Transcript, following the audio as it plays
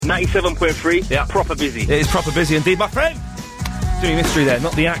97.3, Yeah. proper busy. It is proper busy indeed, my friend. Doing mystery there,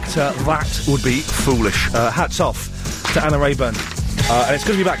 not the actor. That would be foolish. Hats off to Anna Rayburn. And it's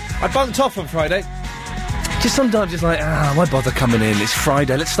good to be back. I bunked off on Friday. Just sometimes it's like, why bother coming in? It's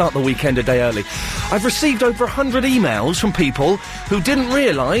Friday, let's start the weekend a day early. I've received over 100 emails from people who didn't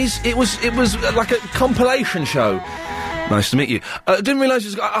realise it was like a compilation show. Nice to meet you. Didn't realise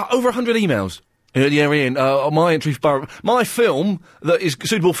it was over 100 emails. Yeah, Ian, my entry for my film that is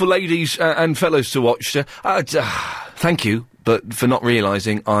suitable for ladies and fellows to watch. Thank you, but for not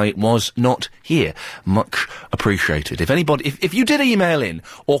realising I was not here. Much appreciated. If you did email in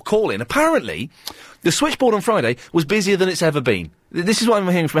or call in, apparently the switchboard on Friday was busier than it's ever been. This is what I'm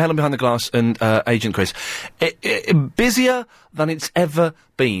hearing from Helen Behind the Glass and Agent Chris. Busier than it's ever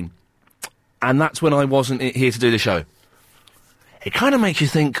been. And that's when I wasn't here to do the show. It kind of makes you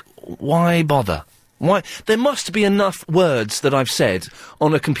think, why bother? Why? There must be enough words that I've said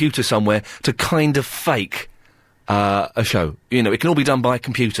on a computer somewhere to kind of fake a show. You know, it can all be done by a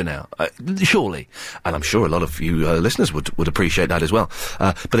computer now, surely. And I'm sure a lot of you listeners would appreciate that as well.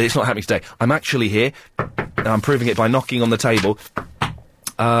 But it's not happening today. I'm actually here. I'm proving it by knocking on the table.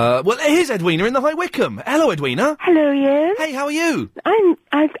 Well, here's Edwina in the High Wycombe. Hello, Edwina. Hello, Ian. Hey, how are you?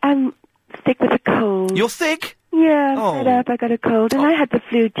 I'm sick with a cold. You're thick? Yeah, I'm fed up. I got a cold, and I had the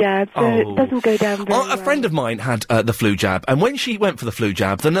flu jab, so it doesn't go down very well. A friend of mine had the flu jab, and when she went for the flu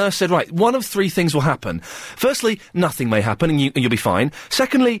jab, the nurse said, right, one of three things will happen. Firstly, nothing may happen, and you'll be fine.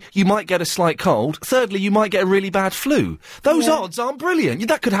 Secondly, you might get a slight cold. Thirdly, you might get a really bad flu. Those odds aren't brilliant.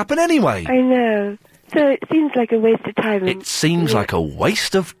 That could happen anyway. I know. So it seems like a waste of time. It seems like a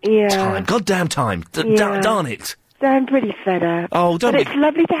waste of time. Goddamn time. Darn it. So I'm pretty fed up. Oh, don't But it's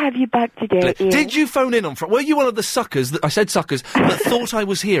lovely to have you back today, Ian. Did you phone in on Friday? Were you one of the suckers, that thought I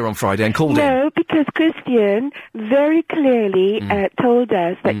was here on Friday and called in? No, because Christian very clearly told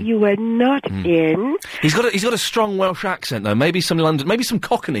us that you were not in. He's got a strong Welsh accent, though. Maybe some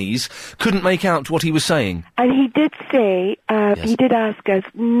Cockneys couldn't make out what he was saying. And he did say, he did ask us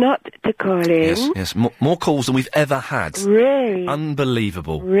not to call in. Yes. More calls than we've ever had. Really?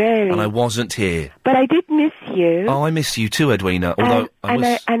 Unbelievable. Really? And I wasn't here. But I did miss you. Oh, I miss you too, Edwina. Although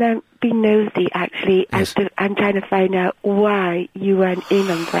I'm being nosy, actually. Yes. I'm trying to find out why you weren't in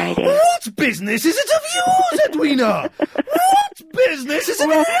on Friday. What business is it of yours, Edwina? What business is it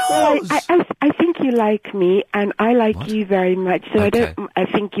of yours? I think you like me, and I like you very much, so I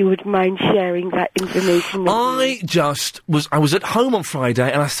think you would mind sharing that information with me. I was at home on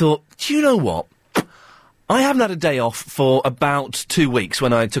Friday, and I thought, do you know what? I haven't had a day off for about 2 weeks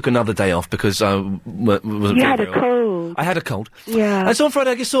when I took another day off because I wasn't You had a cold. I had a cold. Yeah. And so on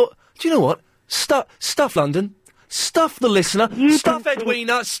Friday I just thought, do you know what? Stuff London. Stuff the listener. Stuff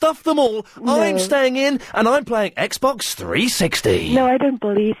Edwina. Stuff them all. No. I'm staying in and I'm playing Xbox 360. No, I don't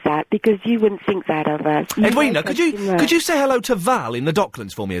believe that, because you wouldn't think that of us. Edwina, could you say hello to Val in the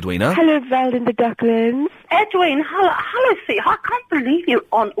Docklands for me, Edwina? Hello, Val in the Docklands. Edwin, hello, sweetheart. I can't believe you're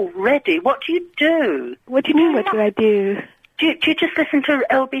on already. What do you do? What do you mean, what do I do? Do you just listen to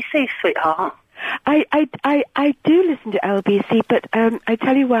LBC, sweetheart? I do listen to LBC, but I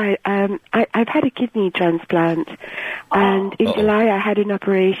tell you why. I've had a kidney transplant, and in July I had an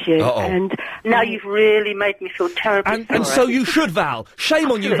operation. And now you've really made me feel terribly. And so you should, Val.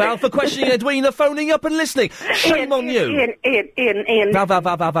 Shame on you, Val, for questioning Edwina, phoning up and listening. Shame on you. Ian. Val.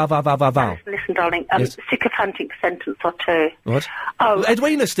 Listen, darling. Yes. Sycophantic sentence or two. What? Oh,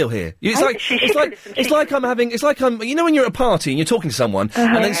 Edwina's still here. It's like I'm. You know when you're at a party and you're talking to someone,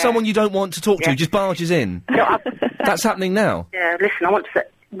 and then someone you don't want to talk to just barges in. No, That's happening now. Yeah, listen, I want to say,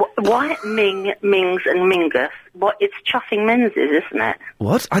 why Ming, Mings and Mingus? It's chuffing Menzies, isn't it?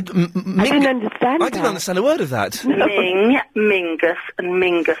 What? I didn't understand I didn't understand a word of that. Ming, Mingus and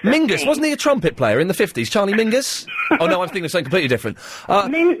Mingus. Mingus, wasn't he a trumpet player in the 50s? Charlie Mingus? Oh, no, I'm thinking of something completely different.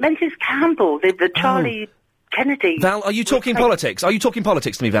 Menzies Campbell, the Charlie Kennedy. Val, are you talking politics? Are you talking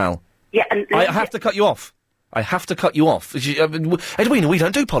politics to me, Val? Yeah, and... I have to cut you off. Edwina, we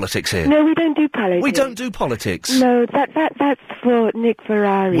don't do politics here. No, we don't do politics. We don't do politics. No, that's for Nick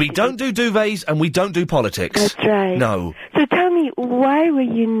Ferrari. We don't do duvets and we don't do politics. That's right. No. So tell me, why were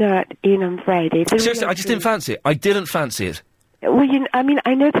you not in on Friday? Seriously, I just didn't fancy it. I didn't fancy it. Well, I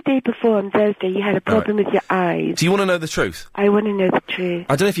know the day before on Thursday you had a problem with your eyes. Do you want to know the truth? I want to know the truth.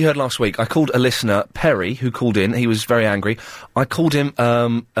 I don't know if you heard last week. I called a listener, Perry, who called in. He was very angry. I called him,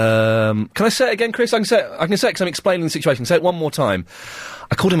 can I say it again, Chris? I can say it because I'm explaining the situation. Say it one more time.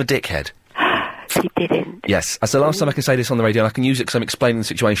 I called him a dickhead. He didn't. Yes. That's the last time I can say this on the radio, and I can use it because I'm explaining the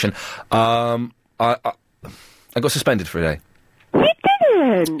situation. I got suspended for a day. You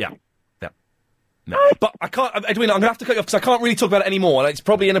didn't? Yeah. No. But I can't, Edwina, I'm going to have to cut you off because I can't really talk about it anymore. It's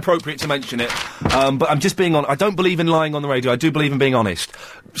probably inappropriate to mention it. But I'm just being I don't believe in lying on the radio. I do believe in being honest.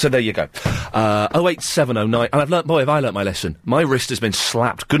 So there you go. 08709, and have I learnt my lesson. My wrist has been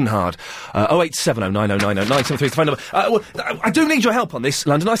slapped good and hard. 08709090973 is the phone number. I do need your help on this,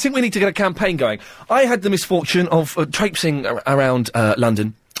 London. I think we need to get a campaign going. I had the misfortune of traipsing around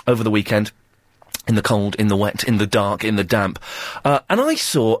London over the weekend. In the cold, in the wet, in the dark, in the damp. And I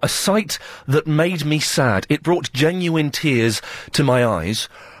saw a sight that made me sad. It brought genuine tears to my eyes.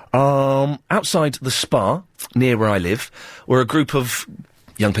 Outside the Spa, near where I live, were a group of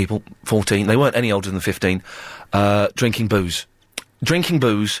young people, 14, they weren't any older than 15, drinking booze. Drinking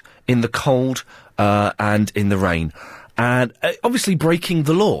booze in the cold and in the rain. And obviously breaking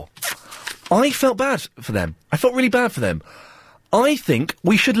the law. I felt bad for them. I felt really bad for them. I think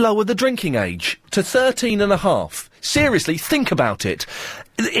we should lower the drinking age to 13 and a half. Seriously, think about it.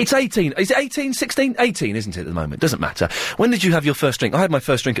 It's 18. Is it 18, 16? 18, isn't it, at the moment? Doesn't matter. When did you have your first drink? I had my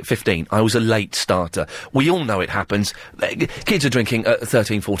first drink at 15. I was a late starter. We all know it happens. Kids are drinking at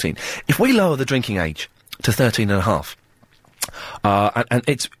 13, 14. If we lower the drinking age to 13 and a half, and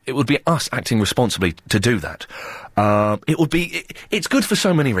it would be us acting responsibly to do that. It's good for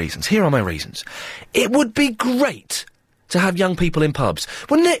so many reasons. Here are my reasons. It would be great to have young people in pubs.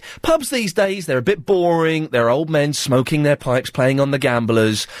 Wouldn't it? Pubs these days, they're a bit boring. They're old men smoking their pipes, playing on the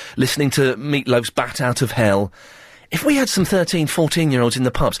Gamblers, listening to Meatloaf's Bat Out of Hell. If we had some 13, 14-year-olds in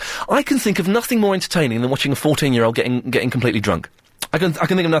the pubs, I can think of nothing more entertaining than watching a 14-year-old getting completely drunk. I can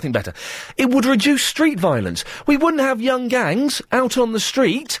think of nothing better. It would reduce street violence. We wouldn't have young gangs out on the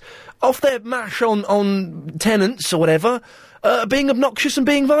street, off their mash on tenants or whatever, being obnoxious and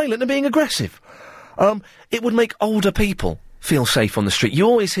being violent and being aggressive. It would make older people feel safe on the street. You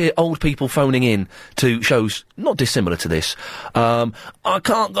always hear old people phoning in to shows not dissimilar to this. I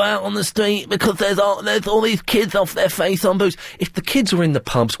can't go out on the street because there's all these kids off their face on booze. If the kids were in the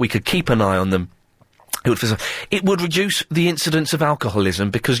pubs, we could keep an eye on them. It would reduce the incidence of alcoholism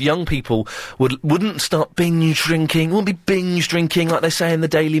because young people wouldn't start binge drinking. Wouldn't be binge drinking like they say in the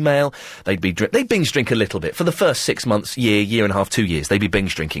Daily Mail. They'd binge drink a little bit for the first 6 months, year and a half, 2 years. They'd be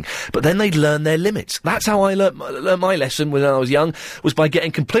binge drinking, but then they'd learn their limits. That's how I learnt my lesson when I was young. Was by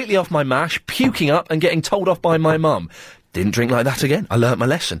getting completely off my mash, puking up, and getting told off by my mum. Didn't drink like that again. I learnt my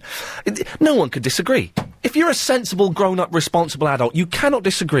lesson. No one could disagree. If you're a sensible, grown-up, responsible adult, you cannot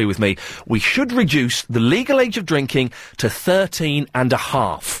disagree with me. We should reduce the legal age of drinking to 13 and a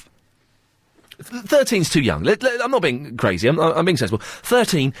half. 13's too young. I'm not being crazy. I'm being sensible.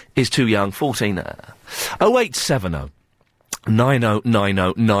 13 is too young. 14... 0870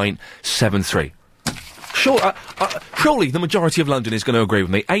 9090 973. Surely the majority of London is going to agree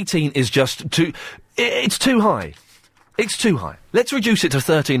with me. 18 is just too... It's too high. It's too high. Let's reduce it to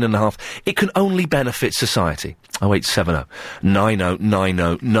 13 and a half. It can only benefit society. 0870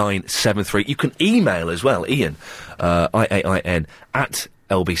 9090 973. You can email as well, Ian, IAIN, at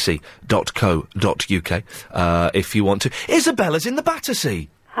lbc.co.uk, if you want to. Isabella's in the Battersea.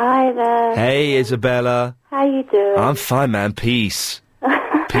 Hi there. Hey, Isabella. How you doing? I'm fine, man. Peace.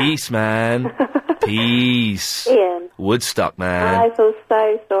 Peace, man. Peace. Ian. Woodstock, man. I feel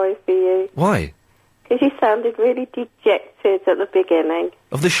so sorry for you. Why? Because you sounded really dejected at the beginning.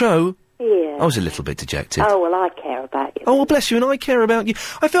 Of the show? Yeah. I was a little bit dejected. Oh, well, I care about you. Oh, well, bless you, and I care about you.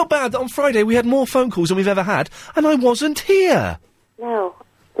 I felt bad that on Friday we had more phone calls than we've ever had, and I wasn't here. No.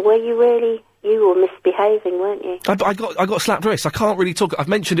 Were you really... You were misbehaving, weren't you? I got slapped wrist. I can't really talk... I've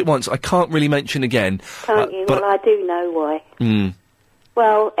mentioned it once. I can't really mention again. Can't you? Well, I do know why.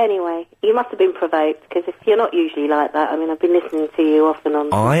 Well, anyway, you must have been provoked, because if you're not usually like that, I mean, I've been listening to you off and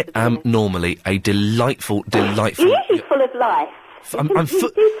on. I am normally a delightful... You're usually full of life.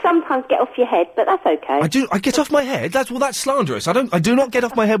 You do sometimes get off your head, but that's okay. I get off my head? That's slanderous. I do not get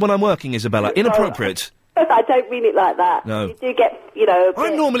off my head when I'm working, Isabella. Inappropriate. I don't mean it like that. No. You do get, you know...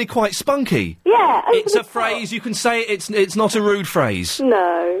 I'm normally quite spunky. Yeah. It's a phrase, you can say it's not a rude phrase.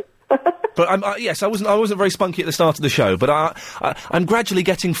 No. But yes, I wasn't very spunky at the start of the show, but I'm gradually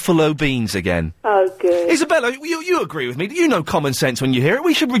getting full beans again. Oh, good. Isabella, you agree with me? You know common sense when you hear it.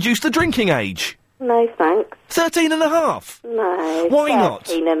 We should reduce the drinking age. No, thanks. 13 and a half? No. Why not?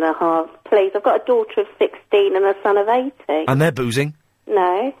 13 and a half, please. I've got a daughter of 16 and a son of 18. And they're boozing?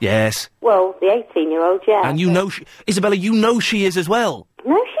 No. Yes. Well, the 18-year-old, yeah. And you know Isabella, you know she is as well.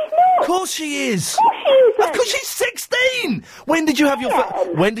 No, she's not. Of course she is. Of course she isn't. Of course she's 16! When did you have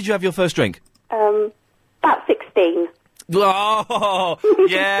your first drink? About 16. Oh,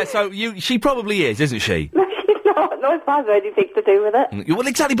 yeah, so she probably is, isn't she? No, she's not. Not if I have anything to do with it. Well,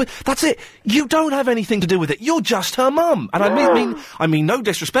 exactly, but that's it. You don't have anything to do with it. You're just her mum. And I mean, no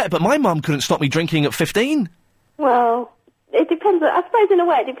disrespect, but my mum couldn't stop me drinking at 15. Well, it depends. I suppose in a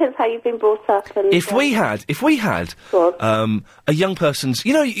way it depends how you've been brought up. And if we had a young person's,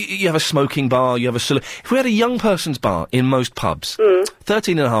 you have a smoking bar, you have a saloon. If we had a young person's bar in most pubs,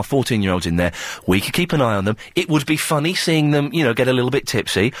 13 and a half, 14-year-olds in there, we could keep an eye on them. It would be funny seeing them, get a little bit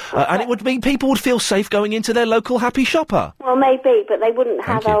tipsy, and it would mean people would feel safe going into their local happy shopper. Well, maybe, but they wouldn't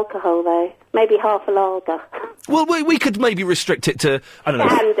have alcohol though. Maybe half a lager. Well, we could maybe restrict it to, I don't know,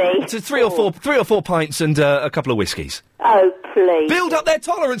 Candy. to three or four pints and a couple of whiskies. Oh, please. Build up their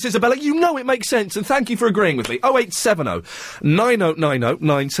tolerance, Isabella. You know it makes sense, and thank you for agreeing with me. 0870 9090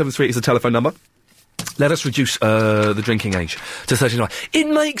 973 is the telephone number. Let us reduce the drinking age to 39. It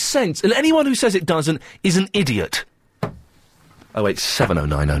makes sense, and anyone who says it doesn't is an idiot. 0870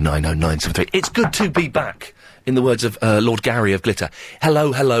 9090 973. It's good to be back. In the words of Lord Gary of Glitter.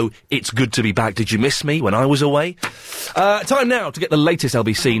 Hello, it's good to be back. Did you miss me when I was away? Time now to get the latest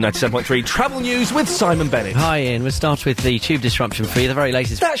LBC 97.3 travel news with Simon Bennett. Hi, Ian. We'll start with the tube disruption for you, the very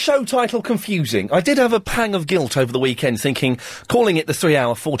latest. That show title confusing. I did have a pang of guilt over the weekend thinking, calling it the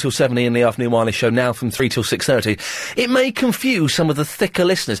 3-hour 4 till 7 in the afternoon wireless show now from 3 till 6:30, it may confuse some of the thicker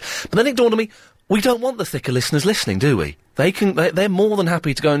listeners. But then it dawned on me, we don't want the thicker listeners listening, do we? They're more than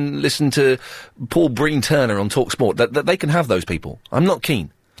happy to go and listen to Paul Breen-Turner on TalkSport. They can have those people. I'm not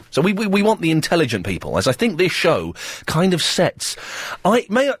keen. So we want the intelligent people, as I think this show kind of sets...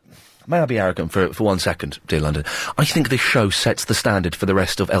 May I be arrogant for 1 second, dear London? I think this show sets the standard for the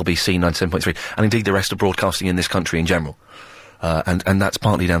rest of LBC 97.3, and indeed the rest of broadcasting in this country in general. And that's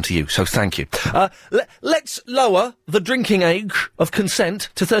partly down to you, so thank you. Let's lower the drinking age of consent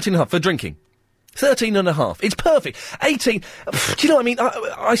to 13.5 for drinking. 13 and a half. It's perfect. 18. Do you know what I mean?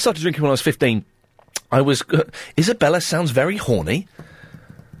 I started drinking when I was 15. Isabella sounds very horny.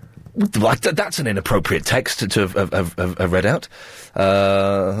 That's an inappropriate text to have read out.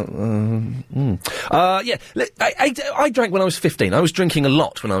 Yeah. I drank when I was 15. I was drinking a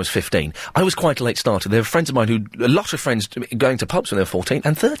lot when I was 15. I was quite a late starter. There were friends of mine a lot of friends going to pubs when they were 14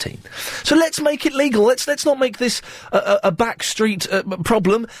 and 13. So let's make it legal. Let's not make this a backstreet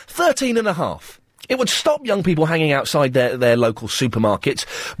problem. 13 and a half. It would stop young people hanging outside their local supermarkets,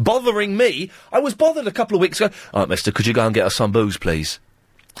 bothering me. I was bothered a couple of weeks ago. All right, mister, could you go and get us some booze, please?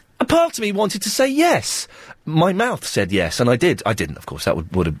 A part of me wanted to say yes. My mouth said yes, and I did. I didn't, of course. That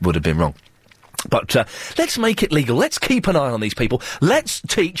would have been wrong. But let's make it legal. Let's keep an eye on these people. Let's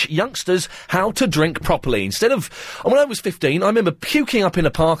teach youngsters how to drink properly. Instead of... When I was 15, I remember puking up in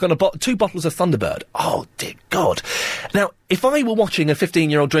a park on 2 bottles of Thunderbird. Oh, dear God. Now, if I were watching a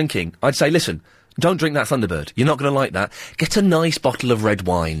 15-year-old drinking, I'd say, listen, don't drink that Thunderbird. You're not going to like that. Get a nice bottle of red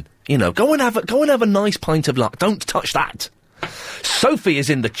wine. Go and have a nice pint of luck. Don't touch that. Sophie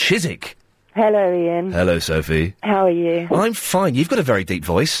is in the Chiswick. Hello, Ian. Hello, Sophie. How are you? I'm fine. You've got a very deep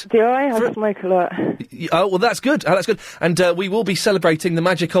voice. Do I? I smoke a lot. Oh, well, that's good. That's good. And we will be celebrating the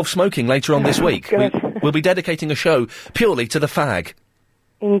magic of smoking later on this week. We'll be dedicating a show purely to the fag.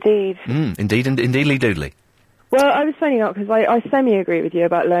 Indeed. Indeedly doodly. Well, I was phoning up because I semi-agree with you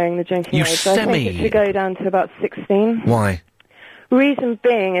about lowering the drinking age. I think it should go down to about 16. Why? Reason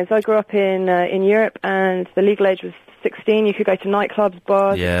being is I grew up in Europe and the legal age was 16. You could go to nightclubs,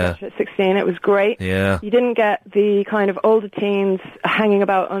 bars, etc. At 16. It was great. Yeah. You didn't get the kind of older teens hanging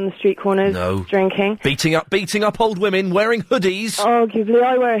about on the street corners drinking. Beating up old women wearing hoodies. Arguably,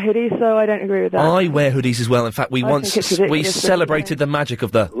 I wear a hoodie, so I don't agree with that. I wear hoodies as well. In fact, we celebrated the magic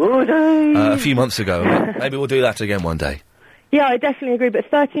of the a few months ago. Maybe we'll do that again one day. Yeah, I definitely agree, but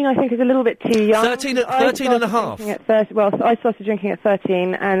 13 I think is a little bit too young. 13 and a half? I started drinking at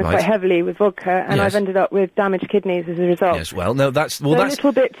 13 and quite heavily with vodka, and I've ended up with damaged kidneys as a result. Yes, well, no, that's... a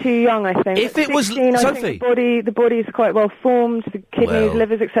little bit too young, I think. If it 16, was... Sophie... I think the body is quite well formed, the kidneys,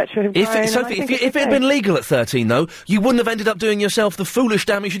 livers, etc. have grown. Sophie, if it had been legal at 13, though, you wouldn't have ended up doing yourself the foolish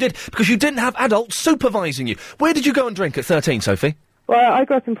damage you did, because you didn't have adults supervising you. Where did you go and drink at 13, Sophie? Well, I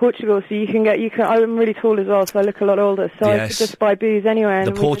grew up in Portugal, so I'm really tall as well, so I look a lot older, so I could just buy booze anywhere.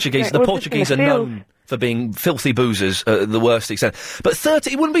 The Portuguese are known for being filthy boozers at the worst extent. But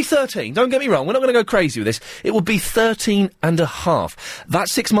 30, it wouldn't be 13, don't get me wrong, we're not going to go crazy with this. It would be 13 and a half. That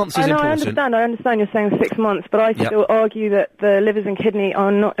 6 months is important. I understand you're saying 6 months, but I still argue that the livers and kidney are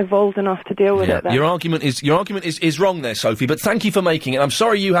not evolved enough to deal with it then. Your argument is wrong there, Sophie, but thank you for making it. I'm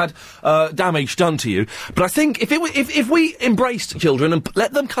sorry you had damage done to you, but I think if we embraced children and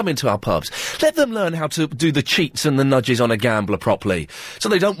let them come into our pubs, let them learn how to do the cheats and the nudges on a gambler properly, so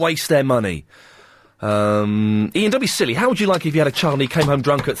they don't waste their money. Ian, don't be silly. How would you like if you had a child and he came home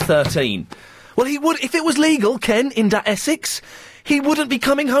drunk at 13? Well, he would, if it was legal, Ken, in Essex, he wouldn't be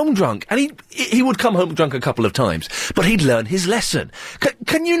coming home drunk. And he would come home drunk a couple of times, but he'd learn his lesson.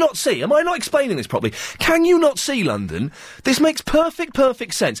 Can you not see? Am I not explaining this properly? Can you not see, London? This makes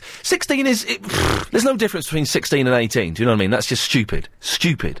perfect sense. 16 is... there's no difference between 16 and 18, do you know what I mean? That's just stupid.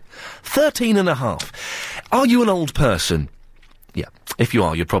 Stupid. 13 and a half. Are you an old person? Yeah. If you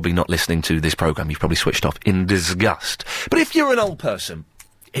are, you're probably not listening to this programme. You've probably switched off in disgust. But if you're an old person...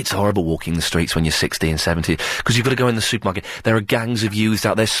 It's horrible walking the streets when you're 60 and 70, because you've got to go in the supermarket. There are gangs of youths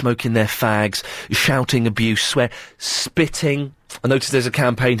out there smoking their fags, shouting abuse, spitting. I noticed there's a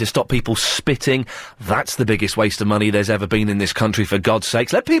campaign to stop people spitting. That's the biggest waste of money there's ever been in this country, for God's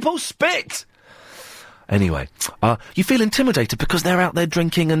sakes. Let people spit! Anyway, you feel intimidated because they're out there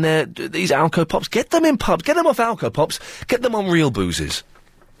drinking and these Alco Pops. Get them in pubs. Get them off Alco Pops. Get them on real boozes.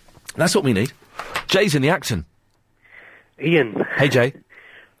 That's what we need. Jay's in the Acton. Ian. Hey, Jay.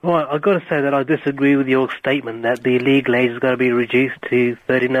 Well, I've got to say that I disagree with your statement that the legal age is going to be reduced to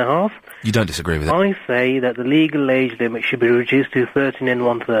 13 and a half. You don't disagree with it? I say that the legal age limit should be reduced to 13 and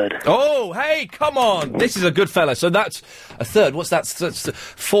 1/3. Oh, hey, come on! This is a good fella. So that's a third. What's that? That's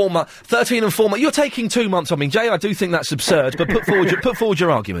 4 months. 13 and 4 months. You're taking 2 months on me. Jay, I do think that's absurd, but put forward your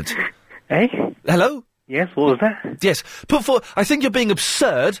argument. Eh? Hello? Yes, what was that? Yes, I think you're being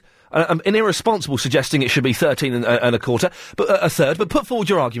absurd... and irresponsible suggesting it should be 13 and a quarter, but a third. But put forward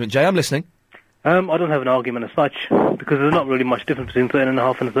your argument, Jay. I'm listening. I don't have an argument as such, because there's not really much difference between 13 and a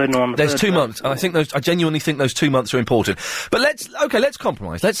half and 13 and 1/3. There's 2 months, and I genuinely think those 2 months are important. But let's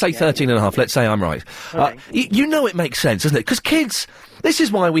compromise. Let's say 13 and a half. Let's say I'm right. Okay. You know it makes sense, doesn't it? Because kids, this is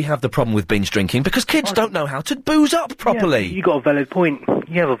why we have the problem with binge drinking, because kids don't know how to booze up properly. Yeah, you got a valid point.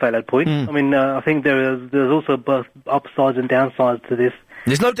 You have a valid point. I mean, I think there's also both upsides and downsides to this.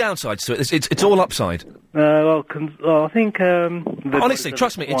 There's no downsides to it. It's all upside. I think... honestly,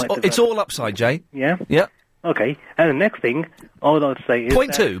 trust me, it's all upside, Jay. Yeah? Yeah. Okay, and the next thing I would like to say is...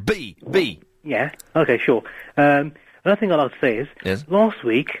 Point 2, B. Yeah, okay, sure. Another thing I'd like to say is... Yes? Last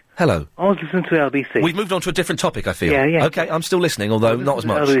week... Hello. I was listening to LBC. We've moved on to a different topic, I feel. Yeah. Okay, I'm still listening, although not as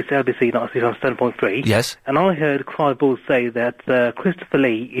much. LBC, not on 7.3. Yes. And I heard Clive Bull say that Christopher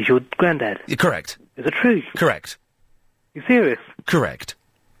Lee is your granddad. You're correct. Is it true? Correct. You serious? Correct.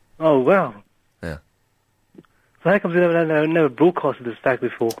 Oh, wow. Yeah. So how come you never broadcasted this fact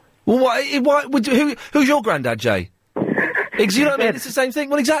before? Well, who's your granddad, Jay? You know what I mean? It's the same thing.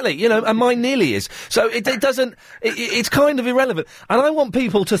 Well, exactly. You know, and mine nearly is. So it doesn't... It's kind of irrelevant. And I want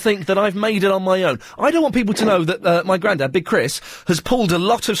people to think that I've made it on my own. I don't want people to know that my granddad, Big Chris, has pulled a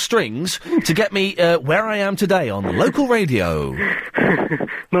lot of strings to get me where I am today on local radio.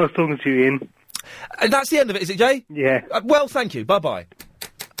 Nice talking to you, Ian. That's the end of it, is it, Jay? Yeah. Well, thank you. Bye-bye.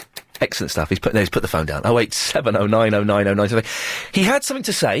 Excellent stuff. He's put the phone down. 087090909. He had something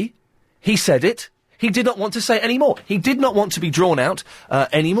to say. He said it. He did not want to say any more. He did not want to be drawn out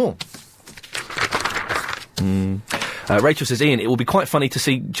anymore. Rachel says, Ian, it will be quite funny to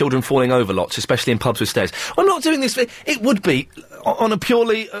see children falling over lots, especially in pubs with stairs. I'm not doing this. It would be, on a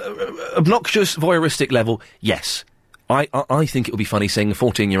purely obnoxious, voyeuristic level, yes. I think it would be funny seeing a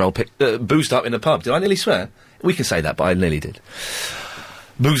 14-year-old boozed up in a pub. Did I nearly swear? We can say that, but I nearly did.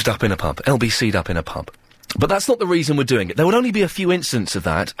 Boozed up in a pub. LBC'd up in a pub. But that's not the reason we're doing it. There would only be a few incidents of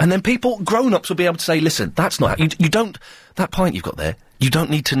that, and then grown-ups will be able to say, listen, that's not... You don't... That pint you've got there, you don't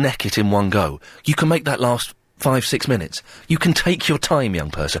need to neck it in one go. You can make that last 5-6 minutes. You can take your time,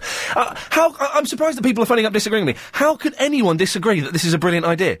 young person. I'm surprised that people are phoning up disagreeing with me. How could anyone disagree that this is a brilliant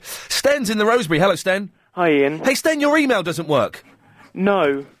idea? Sten's in the Rosebery. Hello, Sten. Hi, Ian. Hey, Sten, your email doesn't work.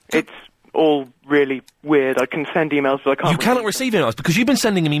 No, it's all really weird. I can send emails, but I can't... You cannot receive emails, because you've been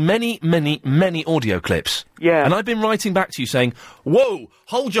sending me many audio clips. Yeah. And I've been writing back to you saying, whoa,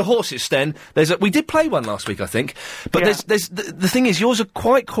 hold your horses, Sten. We did play one last week, I think. But the thing is, yours are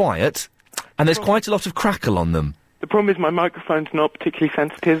quite quiet, and there's quite a lot of crackle on them. The problem is my microphone's not particularly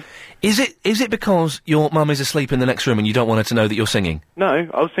sensitive. Is it because your mum is asleep in the next room and you don't want her to know that you're singing? No,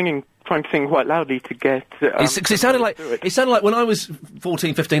 I was trying to sing quite loudly to get... it sounded like when I was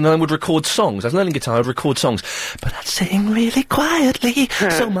 14, 15, I would record songs. I was learning guitar, I would record songs. But I'd sing really quietly,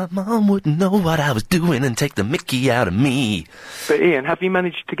 so my mum wouldn't know what I was doing and take the mickey out of me. But Ian, have you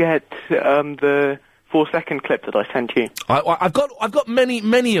managed to get the 4-second clip that I sent you? I've got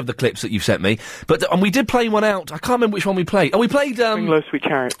many of the clips that you've sent me, but we did play one out. I can't remember which one we played. Oh, we played Swing Low, Sweet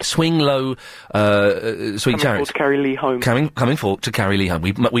Chariot. Swing Low, Sweet Chariot. Coming for to carry Lee home. Coming for to carry Lee home.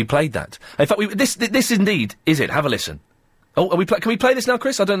 We played that. In fact, this indeed is it. Have a listen. Oh, can we play this now,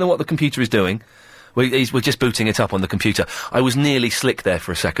 Chris? I don't know what the computer is doing. We're just booting it up on the computer. I was nearly slick there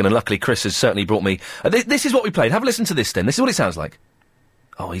for a second, and luckily Chris has certainly brought me... this is what we played. Have a listen to this, then. This is what it sounds like.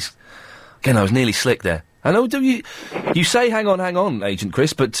 Oh, Again, I was nearly slick there. I know, you say hang on, Agent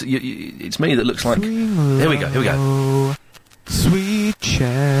Chris, but it's me that looks like... Here we go. Sweet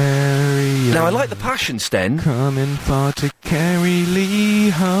chariot. Now, I like the passion, Sten. Coming for to carry Lee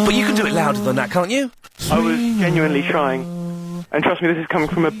home. But you can do it louder than that, can't you? I was genuinely trying. And trust me, this is coming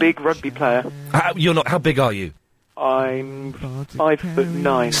from a big rugby player. You're not... How big are you? I'm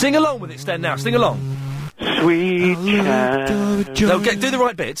 5'9". Sing along with it, Sten, now. Sing along. Sweet chariot. No, do the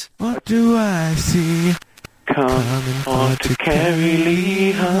right bit. What do I see? Coming for to carry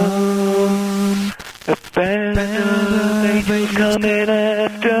Lee home. A band of angels coming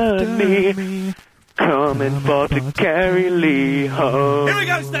after me. Coming for to carry Lee home. Here we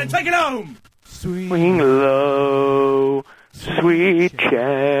go, Stan, take it home! Swing low, sweet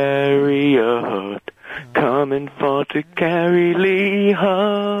chariot. Coming for to carry Lee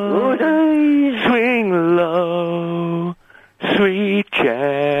home. Swing low, sweet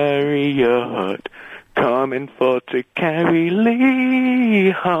chariot. Coming for to carry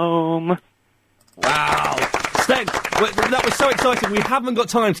Lee home. Wow. Sten, that was so exciting. We haven't got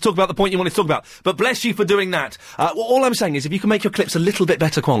time to talk about the point you wanted to talk about, but bless you for doing that. All I'm saying is if you can make your clips a little bit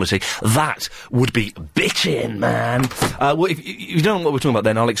better quality, that would be bitchin', man. Well, if you don't know what we're talking about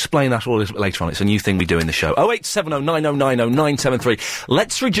then, I'll explain that all a little bit later on. It's a new thing we do in the show. 0870 9090 973.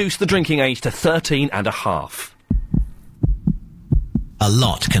 Let's reduce the drinking age to 13 and a half. A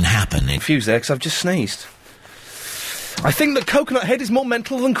lot can happen. Confused there, because I've just sneezed. I think that Coconut Head is more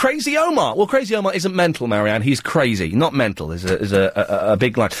mental than Crazy Omar. Well, Crazy Omar isn't mental, Marianne. He's crazy, not mental. There's a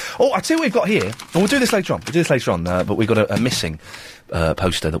big line. Oh, I tell you what we've got here. And we'll do this later on. But we've got a missing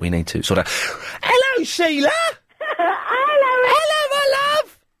poster that we need to sort out. Hello, Sheila! Hello, my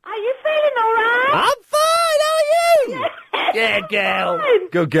love! Are you feeling all right? I'm fine, how are you? Yeah, girl. Fine.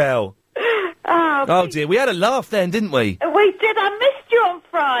 Good girl. Oh, dear, we had a laugh then, didn't we? We did. I missed you on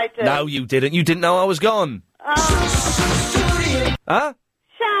Friday. No, you didn't. You didn't know I was gone. Huh?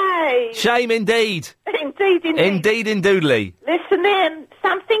 Shame. Shame indeed. Indeed. Indeed, indoodly. Listen in.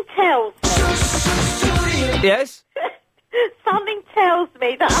 Something tells me. Yes? Something tells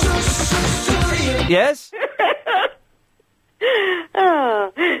me that... Yes?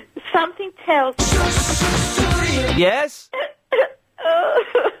 Oh, something tells me... Yes?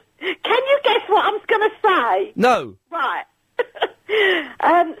 Can you guess what I'm going to say? No. Right.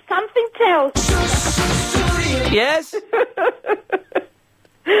 Something tells me... Yes?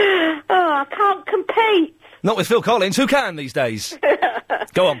 I can't compete. Not with Phil Collins. Who can these days?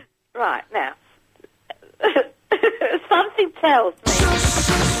 Go on. Right, now. Something tells me...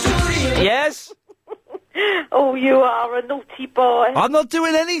 Yes? Oh, you are a naughty boy. I'm not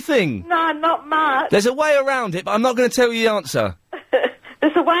doing anything. No, not much. There's a way around it, but I'm not going to tell you the answer.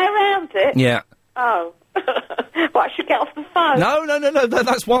 There's a way around it? Yeah. Oh. Well, I should get off the phone. No,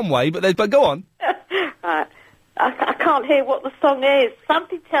 that's one way, but go on. Right. I can't hear what the song is.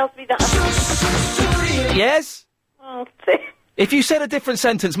 Something tells me that... Yes? Oh, dear. If you said a different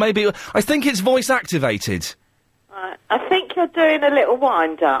sentence, maybe... I think it's voice-activated. Right. I think you're doing a little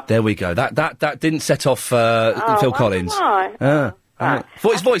wind-up. There we go. That didn't set off Phil Collins. Why? Right.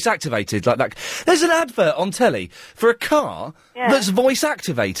 It's voice-activated, like that. There's an advert on telly for a car that's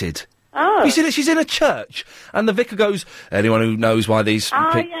voice-activated. Oh. You see that she's in a church, and the vicar goes, anyone who knows why these...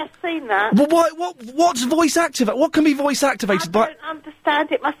 Oh, yeah, I've seen that. Well, what's voice-activated? What can be voice-activated by... I don't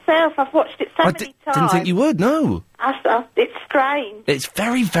understand it myself. I've watched it so many times. Didn't think you would, no. It's strange. It's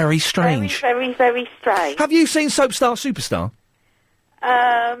very, very strange. Very, very, very strange. Have you seen Soapstar Superstar?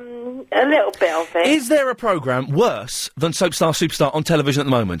 A little bit of it. Is there a programme worse than Soapstar Superstar on television at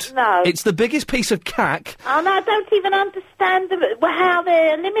the moment? No. It's the biggest piece of cack. Oh, no, I don't even understand how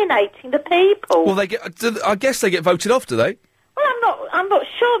they're eliminating the people. Well, I guess they get voted off, do they? Well, I'm not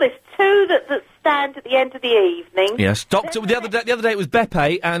sure. There's two that stand at the end of the evening. Yes. The other day it was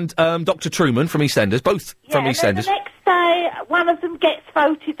Beppe and Dr. Truman from EastEnders, both from EastEnders. The next day, one of them gets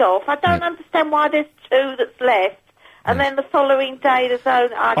voted off. I don't understand why there's two that's left. And then the following day, there's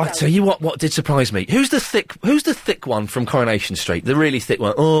I'll tell you what did surprise me. Who's the thick one from Coronation Street? The really thick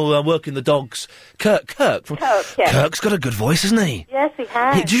one. Oh, I'm working the dogs. Kirk. Yeah. Kirk's got a good voice, hasn't he? Yes, he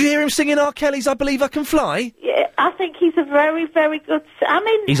has. Did you hear him singing R. Kelly's I Believe I Can Fly? Yeah, I think he's a very, very good...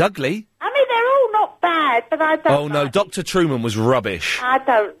 He's ugly. They're all not bad, but I don't... Oh, no, Dr. Truman was rubbish. I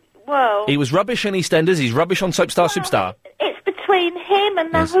don't... Well... He was rubbish in EastEnders, he's rubbish on Soapstar Superstar. It's between him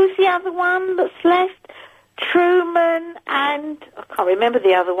and who's the other one that's left? Truman and I can't remember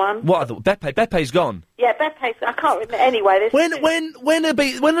the other one. What other? Beppe. Beppe's gone. Yeah, Beppe's. I can't remember. Anyway, When are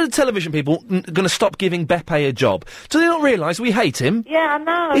the television people going to stop giving Beppe a job? Do they not realise we hate him? Yeah, I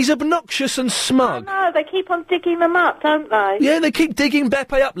know. He's obnoxious and smug. I know. They keep on digging them up, don't they? Yeah, they keep digging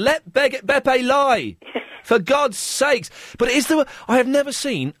Beppe up. Let Beppe lie. For God's sakes. But I have never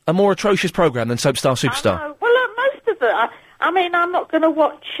seen a more atrocious programme than Soap Star Superstar. I know. Well, look, most of it. I mean, I'm not going to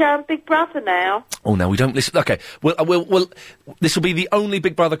watch Big Brother now. Oh, no, we don't listen. OK, this will be the only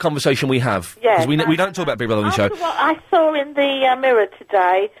Big Brother conversation we have. Yeah. Because we don't talk about Big Brother on the show. After what I saw in the Mirror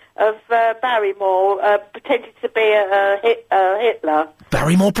today of Barrymore pretending to be Hitler.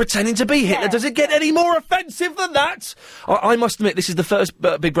 Barrymore pretending to be Hitler? Does it get any more offensive than that? I must admit, this is the first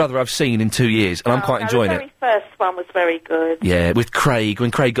Big Brother I've seen in 2 years, and I'm quite enjoying it. The very first one was very good. Yeah, with Craig, when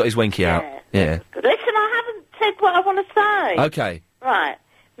Craig got his winky out. Yeah. Good. Listen, I haven't said what I want to say. OK. Right.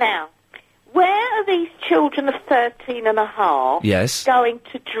 Now, where are these children of 13 and a half Yes. going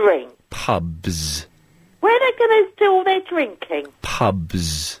to drink? Pubs. Where are they going to do all their drinking?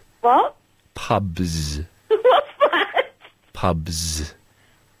 Pubs. What? Pubs. What's that? Pubs.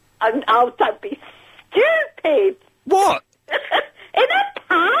 Oh, don't be stupid. What? In a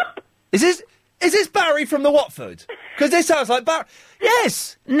pub? Is this Barry from the Watford? Because this sounds like Barry.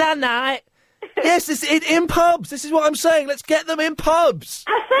 Yes! No. Yes, in pubs. This is what I'm saying. Let's get them in pubs.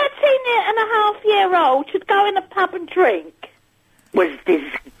 A 13-and-a-half-year-old should go in a pub and drink. Was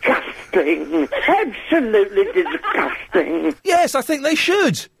disgusting. Absolutely disgusting. Yes, I think they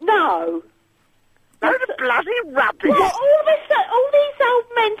should. No. Load of bloody rubbish. What, all these old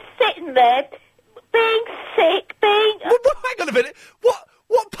men sitting there, being sick, being... Hang on a minute. What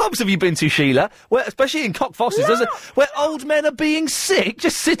pubs have you been to, Sheila? Where, especially in Cockfosters, where old men are being sick,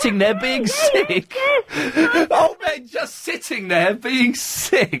 just sitting there being sick. Yes. Old men just sitting there being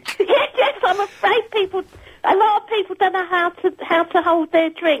sick. Yes, I'm afraid a lot of people don't know how to hold their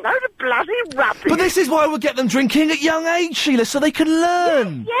drink. Load of bloody rubbish. But this is why we'll get them drinking at young age, Sheila, so they can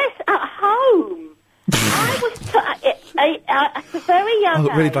learn. Yes, at home. I was at a very young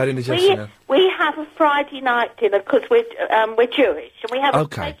age. Really bad indigestion now. We have a Friday night dinner because we're Jewish, and we have a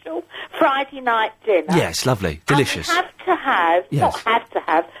special Friday night dinner. Yes, lovely, delicious. And we have to have, not have to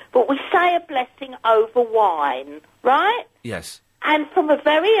have, but we say a blessing over wine, right? Yes. And from a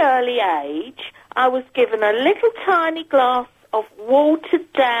very early age, I was given a little tiny glass of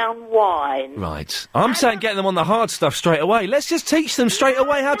watered-down wine. Right. I'm saying get them on the hard stuff straight away. Let's just teach them straight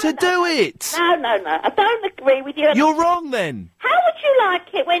away how to do it. No. I don't agree with you. You're wrong, then. How would you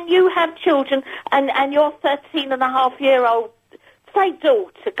like it when you have children and your 13-and-a-half-year-old, say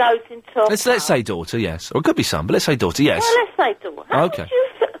daughter, goes into a Let's say daughter, yes. Or it could be son, but let's say daughter, yes. Well, let's say daughter. How Okay.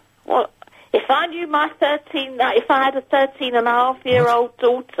 well, if I knew if I had a 13-and-a-half-year-old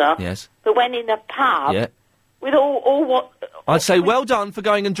daughter Yes. that went in a pub... Yeah. With all what... I'd say well done for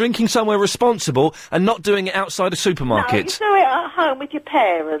going and drinking somewhere responsible and not doing it outside a supermarket. No, you do it at home with your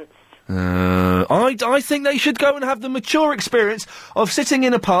parents. I think they should go and have the mature experience of sitting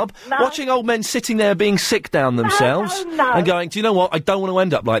in a pub, watching old men sitting there being sick down themselves, and going, do you know what, I don't want to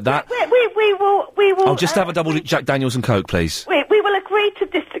end up like that. We will... I'll just have a double Jack Daniels and Coke, please. We will agree to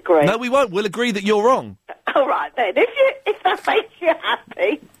disagree. No, we won't. We'll agree that you're wrong. All right, then. If that makes you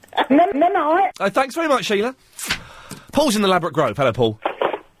happy... No. Thanks very much, Sheila. Paul's in the Ladbroke Grove. Hello, Paul.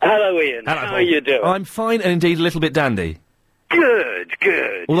 Hello, Ian. Hello, How Paul. are you doing? I'm fine and indeed a little bit dandy. Good.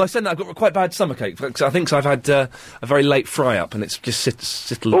 Although I said that, I've got quite bad stomachache. I think I've had a very late fry-up and it's just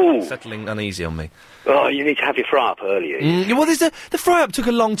settling uneasy on me. Oh, you need to have your fry-up earlier. Well, the fry-up took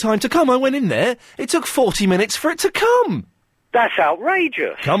a long time to come. I went in there. It took 40 minutes for it to come. That's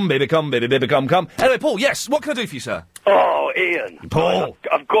outrageous. Come, baby, come. Anyway, Paul, yes, what can I do for you, sir? Oh, Ian. Paul.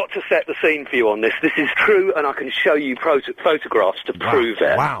 I've got to set the scene for you on this. This is true, and I can show you photographs to prove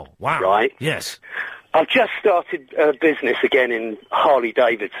it. Wow. Right? Yes. I've just started business again in Harley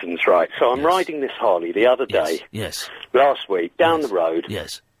Davidson's, right? So I'm riding this Harley the other day. Yes. Last week, down the road.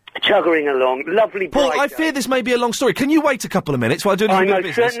 Yes. Chuggering along, lovely Paul, bright I day. fear this may be a long story. Can you wait a couple of minutes while I do a little bit of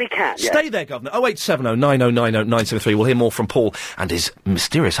business? I certainly can, yes. Stay there, Governor. 0870 9090 973. We'll hear more from Paul and his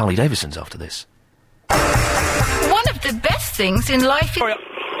mysterious Harley Davidsons after this. One of the best things in life is...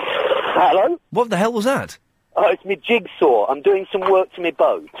 Hello? What the hell was that? Oh, it's me jigsaw. I'm doing some work to my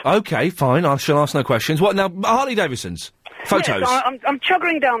boat. OK, fine. I shall ask no questions. What now? Harley Davidsons? Photos? Yes, I'm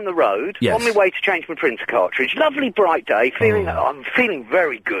chuggering down the road on my way to change my printer cartridge. Lovely bright day. I'm feeling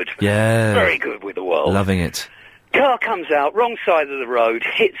very good. Yeah. Very good with the world. Loving it. Car comes out, wrong side of the road,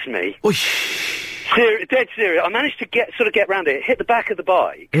 hits me. Dead serious. I managed to get round it, hit the back of the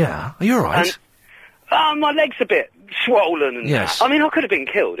bike. Yeah. Are you all right? And, my leg's a bit swollen. And, Yes. I mean, I could have been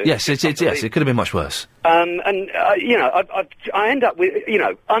killed. Yes, it could have been much worse. You know, I end up with, you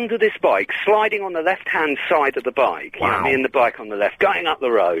know, under this bike, sliding on the left-hand side of the bike. Wow. You know, me and the bike on the left, going up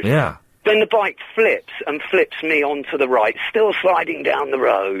the road. Yeah. Then the bike flips and flips me onto the right, still sliding down the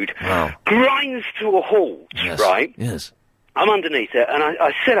road. Wow. Grinds to a halt, right? Yes. I'm underneath it, and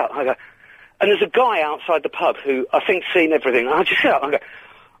I sit up, I go, and there's a guy outside the pub who I think's seen everything, and I just sit up and I go,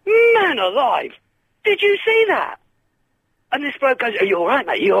 man alive, did you see that? And this bloke goes, are you alright,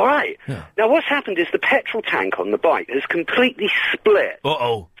 mate? You alright? Yeah. Now, what's happened is the petrol tank on the bike has completely split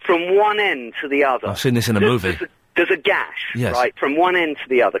from one end to the other. I've seen this in a movie. There's a gash, Yes. right, from one end to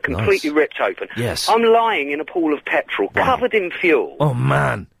the other, completely ripped open. Yes. I'm lying in a pool of petrol, covered in fuel. Oh,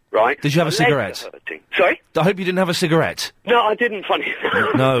 man. Right? Did you have a My legs cigarette? are hurting. Sorry? I hope you didn't have a cigarette. No, I didn't, funny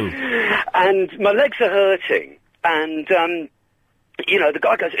enough. No. And my legs are hurting, and, you know, the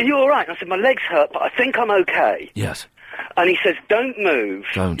guy goes, are you alright? And I said, my legs hurt, but I think I'm okay. Yes. And he says, don't move.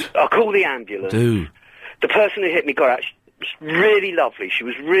 Don't. I'll call the ambulance. Do. The person who hit me got out. She was really lovely. She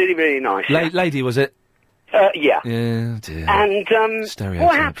was really, really nice. Lady, was it? Yeah. Yeah, dear. And, Stereotypes.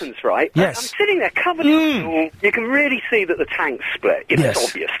 what happens, right? Yes. I'm sitting there covered in fuel. You can really see that the tank's split. It's Yes.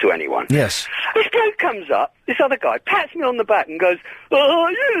 obvious to anyone. Yes. This bloke comes up, this other guy, pats me on the back and goes, oh,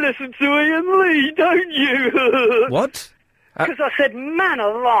 you listen to Ian Lee, don't you? What? Because I said, man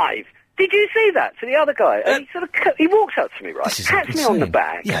alive, did you see that? To the other guy. And he sort of, he walks up to me, right? This is Pats me on the insane.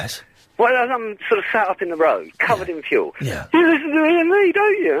 back. Yes. Well, I'm sort of sat up in the road, covered in fuel. Yeah. You listen to Ian Lee,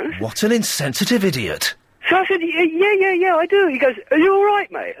 don't you? What an insensitive idiot. So I said, yeah, I do. He goes, are you all right,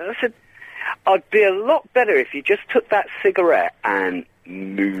 mate? And I said, I'd be a lot better if you just took that cigarette and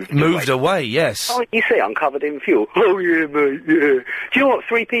moved away, yes. Oh, you see, I'm covered in fuel. Oh, yeah, mate, yeah. Do you know what?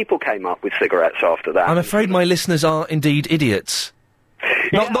 3 people came up with cigarettes after that. I'm afraid my listeners are indeed idiots.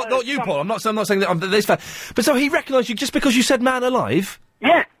 Not you, Paul. I'm not saying that I'm this fair. But so he recognised you just because you said man alive?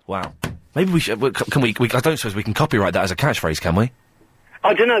 Yeah. Wow. Maybe we should... Can we I don't suppose we can copyright that as a catchphrase, can we?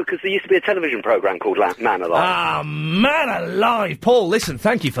 I don't know, because there used to be a television programme called Man Alive. Ah, Man Alive! Paul, listen,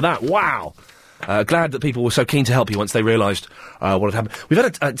 thank you for that. Wow. Glad that people were so keen to help you once they realised what had happened. We've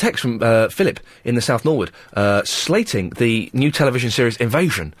had a text from Philip in the South Norwood slating the new television series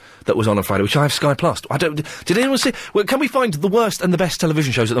Invasion that was on Friday, which I have Sky Plus. Did anyone see... Well, can we find the worst and the best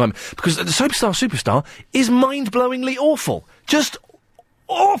television shows at the moment? Because the Superstar is mind-blowingly awful. Just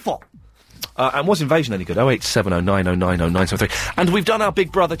awful! And was Invasion any good? 08709090973. And we've done our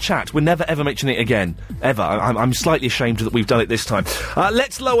Big Brother chat. We'll never ever mention it again. Ever. I'm slightly ashamed that we've done it this time.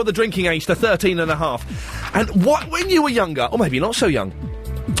 Let's lower the drinking age to 13 and a half. And when you were younger, or maybe not so young,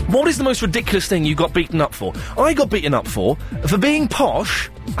 what is the most ridiculous thing you got beaten up for? I got beaten up for being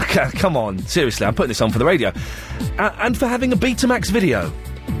posh. Come on, seriously, I'm putting this on for the radio. And for having a Betamax video.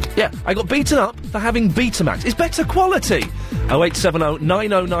 Yeah, I got beaten up for having Betamax. It's better quality. 0870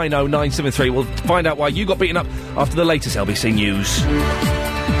 9090 973. We'll find out why you got beaten up after the latest LBC News.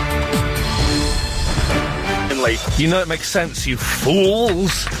 You know it makes sense, you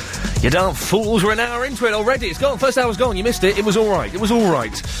fools. You damn fools. We're an hour into it already. It's gone. First hour's gone. You missed it. It was all right.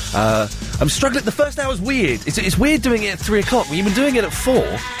 I'm struggling. The first hour's weird. It's weird doing it at 3 o'clock when you've been doing it at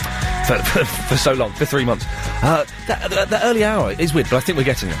 4 for so long, for 3 months. The early hour is weird, but I think we're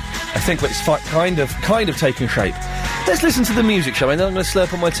getting there. I think it's kind of taking shape. Let's listen to the music, shall we? And then I'm going to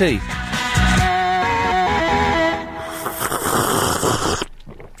slurp on my tea.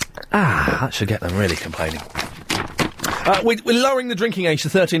 That should get them really complaining. We're lowering the drinking age to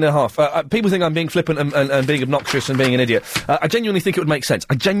 13 and a half. People think I'm being flippant and being obnoxious and being an idiot. I genuinely think it would make sense.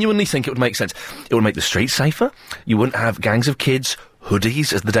 It would make the streets safer. You wouldn't have gangs of kids,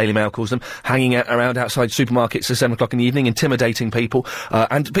 hoodies, as the Daily Mail calls them, hanging out around outside supermarkets at 7 o'clock in the evening, intimidating people.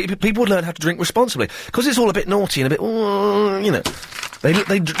 And people would learn how to drink responsibly. Because it's all a bit naughty and a bit, you know.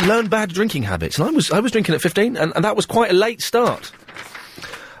 They learn bad drinking habits. And I was drinking at 15, and that was quite a late start.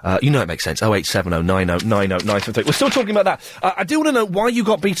 You know it makes sense. 0870 90 90 973. We're still talking about that. I do want to know why you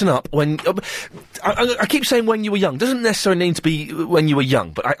got beaten up when... I keep saying when you were young. Doesn't necessarily need to be when you were young,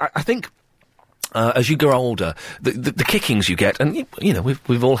 but I think... as you grow older, the kickings you get, and you know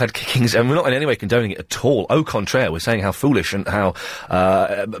we've all had kickings, and we're not in any way condoning it at all. Au contraire, we're saying how foolish and how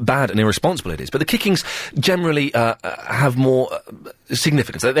bad and irresponsible it is. But the kickings generally have more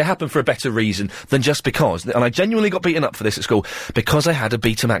significance. They happen for a better reason than just because. And I genuinely got beaten up for this at school because I had a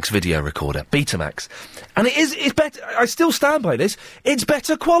Betamax video recorder. Betamax, and it's better. I still stand by this. It's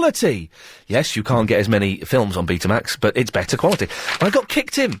better quality. Yes, you can't get as many films on Betamax, but it's better quality. I got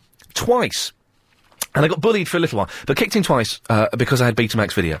kicked in twice. And I got bullied for a little while, but kicked in twice, because I had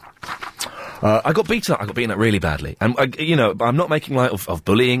Betamax video. I got beaten up. I got beaten up really badly. And, I'm not making light of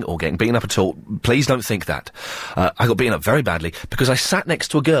bullying or getting beaten up at all. Please don't think that. I got beaten up very badly because I sat next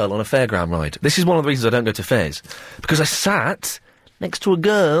to a girl on a fairground ride. This is one of the reasons I don't go to fairs. Because I sat next to a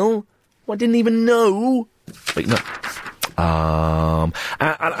girl who I didn't even know. Beaten up.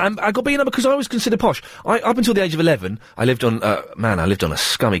 And I got beaten up because I was considered posh. Up until the age of 11, I lived on a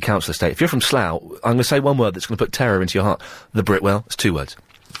scummy council estate. If you're from Slough, I'm going to say one word that's going to put terror into your heart. The Britwell. It's 2 words.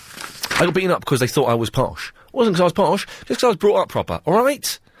 I got beaten up because they thought I was posh. It wasn't because I was posh, just because I was brought up proper,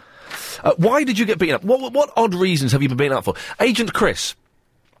 alright? Why did you get beaten up? What odd reasons have you been beaten up for? Agent Chris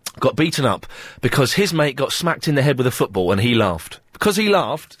got beaten up because his mate got smacked in the head with a football and he laughed. Because he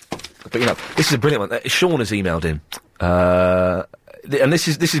laughed, got beaten up. This is a brilliant one. Sean has emailed in. And this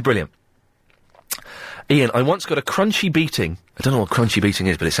is brilliant. Ian, I once got a crunchy beating. I don't know what crunchy beating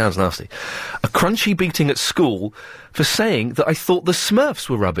is, but it sounds nasty. A crunchy beating at school for saying that I thought the Smurfs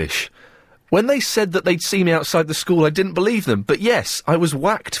were rubbish. When they said that they'd see me outside the school, I didn't believe them. But yes, I was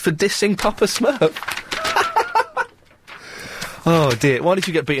whacked for dissing Papa Smurf. Oh dear, why did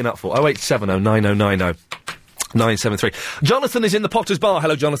you get beaten up for? 0870 9090 973. Jonathan is in the Potter's Bar.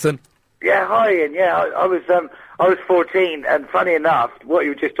 Hello, Jonathan. Yeah, hi, Ian. Yeah, I was 14, and funny enough, what you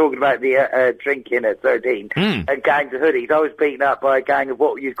were just talking about, the drinking at 13, and gangs of hoodies, I was beaten up by a gang of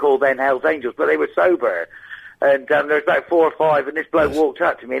what you'd call then Hells Angels, but they were sober. And there was about 4 or 5, and this bloke walked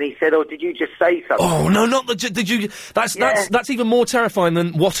up to me, and he said, "Oh, did you just say something?" Oh, no, not the... Did you... That's even more terrifying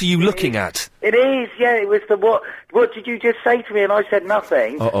than what are you looking at? It is, yeah, it was the what did you just say to me? And I said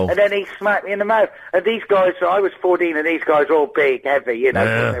nothing. Uh-oh. And then he smacked me in the mouth. And these guys, so I was 14, and these guys were all big, heavy, you know,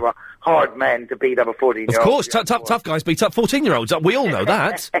 Yeah. they were hard men to beat up a 14-year-old. Of course, tough guys beat up 14-year-olds. We all know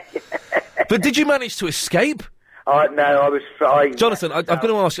that. But did you manage to escape? No, Jonathan, I've got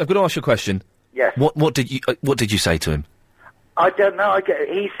to ask you a question. Yes. What did you say to him? I don't know.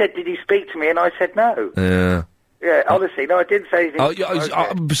 He said, "Did you speak to me?" And I said, "No." Yeah. Yeah, honestly, no, I didn't say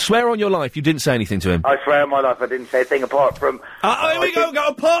anything. Swear on your life you didn't say anything to him. I swear on my life I didn't say a thing apart from... Here we go,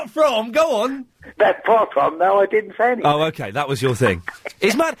 apart from, go on. Apart from, no, I didn't say anything. Oh, okay, that was your thing.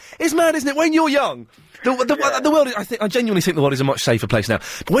 It's mad, isn't it? When you're young, the world, I genuinely think the world is a much safer place now.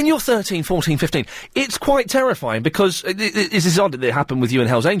 But when you're 13, 14, 15, it's quite terrifying because it is odd that it happened with you and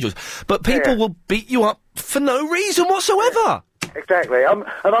Hells Angels, but people will beat you up for no reason whatsoever. Exactly. I'm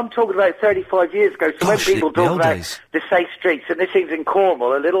talking about 35 years ago, so when people talk about the safe streets, and this is in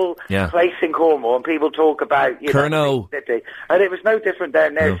Cornwall, a little place in Cornwall, and people talk about, Curnow. City, and it was no different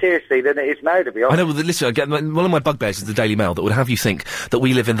down there, seriously, than it is now, to be honest. I know, well, listen, one of my bugbears is the Daily Mail that would have you think that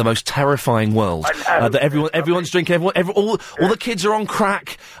we live in the most terrifying world. That everyone's drinking, all the kids are on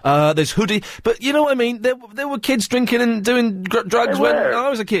crack, there's hoodie, but you know what I mean? There were kids drinking and doing drugs when I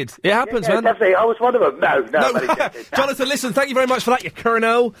was a kid. It happens, man. Definitely, I was one of them. No. Jonathan, listen, thank you very much for that, you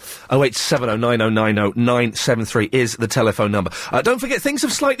Curnow. 0870 9090 973 is the telephone number. Don't forget, things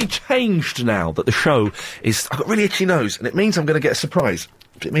have slightly changed now that the show is... I've got really itchy nose, and it means I'm going to get a surprise.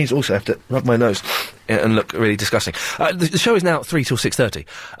 But it means also I have to rub my nose and look really disgusting. The show is now 3 till 6:30.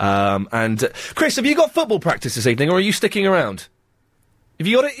 And Chris, have you got football practice this evening, or are you sticking around? Have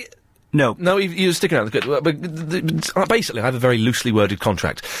you got it... No, you're sticking around. Good. But basically, I have a very loosely worded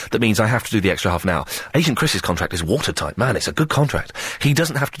contract that means I have to do the extra half an hour. Agent Chris's contract is watertight. Man, it's a good contract. He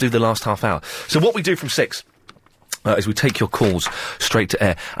doesn't have to do the last half hour. So what we do from 6... is we take your calls straight to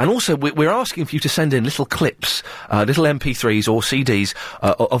air. And also, we're asking for you to send in little clips, little MP3s or CDs,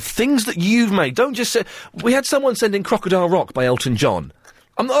 of things that you've made. Don't just say... We had someone send in Crocodile Rock by Elton John.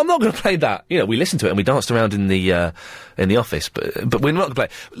 I'm not going to play that. You know, we listened to it and we danced around in the office, but we're not going to play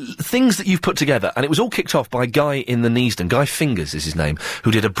things that you've put together. And it was all kicked off by Guy in the Neasden. Guy Fingers is his name,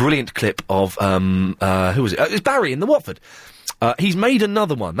 who did a brilliant clip of who was it? It was Barry in the Watford. He's made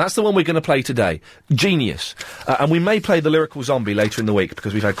another one. That's the one we're going to play today. Genius. And we may play the Lyrical Zombie later in the week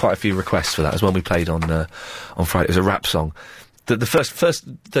because we've had quite a few requests for that as well. We played on Friday. It was a rap song. The first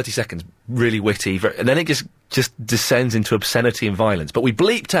 30 seconds, really witty, and then it just descends into obscenity and violence. But we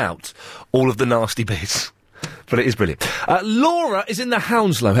bleeped out all of the nasty bits. But it is brilliant. Laura is in the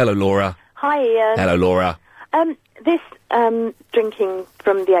Hounslow. Hello, Laura. Hi, Ian. Hello, Laura. This drinking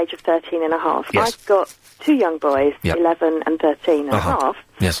from the age of 13 and a half. Yes. I've got 2 young boys, Yep. 11 and 13 and a half.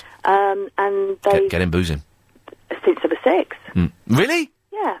 Yes. And they... Get him boozing. Since they were 6. Really?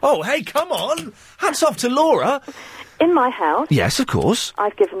 Yeah. Oh, hey, come on! Hats off to Laura! In my house. Yes, of course.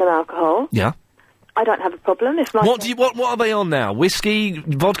 I've given them alcohol. Yeah. I don't have a problem if my... What are they on now? Whiskey,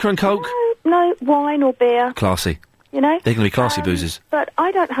 vodka and Coke? No, wine or beer. Classy. You know? They're going to be classy boozers. But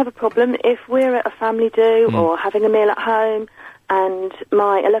I don't have a problem if we're at a family do or having a meal at home and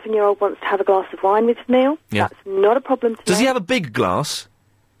my 11-year-old wants to have a glass of wine with his meal. Yeah. That's not a problem to me. Does he have a big glass?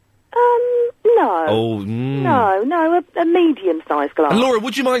 No. Oh, No, a medium-sized glass. And Laura,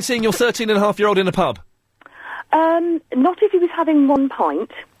 would you mind seeing your 13-and-a-half-year-old in a pub? Not if he was having 1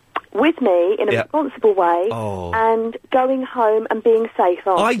 pint with me in a responsible way and going home and being safe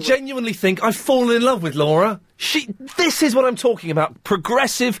afterwards. I genuinely think I've fallen in love with Laura. This is what I'm talking about.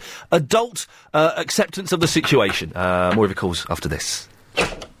 Progressive, adult acceptance of the situation. More of your calls after this.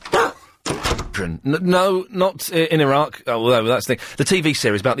 No, not in Iraq. Oh, well, that's the TV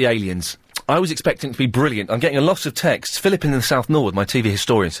series about the aliens. I was expecting it to be brilliant. I'm getting a lot of texts. Philip in the South Norwood, my TV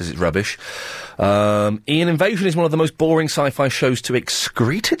historian, says it's rubbish. Ian, Invasion is one of the most boring sci-fi shows to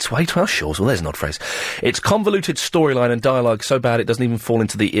excrete its way to our shores. Well, there's an odd phrase. It's convoluted storyline and dialogue so bad it doesn't even fall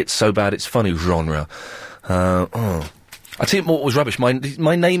into the it's so bad it's funny genre. I tell you what was rubbish. My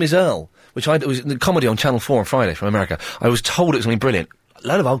Name is Earl, which it was the comedy on Channel 4 on Friday from America. I was told it was going to be brilliant. A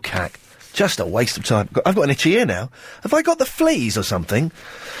load of old cack. Just a waste of time. I've got an itchy ear now. Have I got the fleas or something?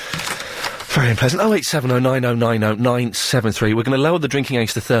 Very unpleasant. 08709090973. We're going to lower the drinking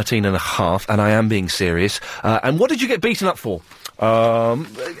age to 13.5, and I am being serious. And what did you get beaten up for?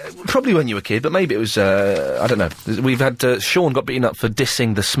 Probably when you were a kid, but maybe it was, I don't know. We've had, Sean got beaten up for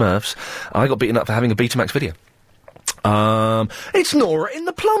dissing the Smurfs. I got beaten up for having a Betamax video. It's Nora in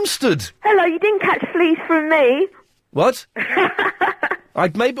the Plumstead. Hello, you didn't catch fleas from me. What? You're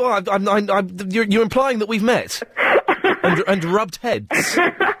implying that we've met and rubbed heads.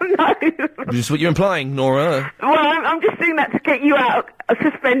 No. Just what you're implying, Nora. Well, I'm just doing that to get you out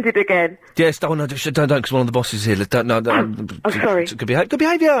suspended again. Yes, don't, because one of the bosses is here. Sorry. Good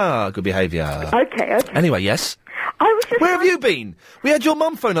behaviour. Good behaviour. Okay. Anyway, yes. Where have you been? We had your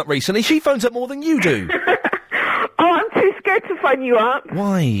mum phone up recently. She phones up more than you do. I'm too scared to phone you up.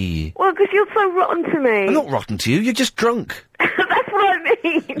 Why? Well, because you're so rotten to me. I'm not rotten to you. You're just drunk. That's what I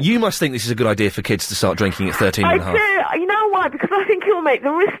mean. You must think this is a good idea for kids to start drinking at 13 and a half. I do. You know why? Because I think it will make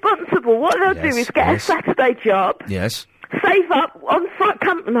them responsible. What they'll do is get a Saturday job. Yes. Save up on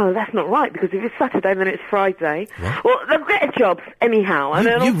No, that's not right, because if it's Saturday, then it's Friday. What? Well, they'll get a job anyhow. And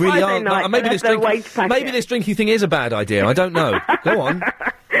then on really Friday are. night, Maybe this drinking thing is a bad idea. I don't know. Go on.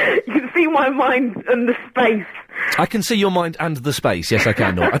 You can see my mind and the space. I can see your mind and the space. Yes, I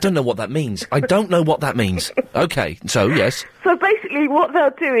can. I don't know what that means. Okay, so, yes. So basically what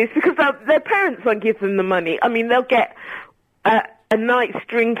they'll do is, because their parents won't give them the money, I mean, they'll get a night's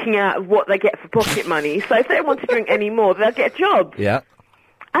drinking out of what they get for pocket money. So if they don't want to drink any more, they'll get a job. Yeah.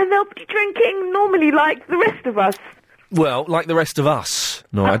 And they'll be drinking normally like the rest of us. Well, like the rest of us.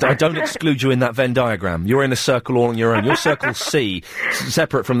 No, I don't exclude you in that Venn diagram. You're in a circle all on your own. You're circle C,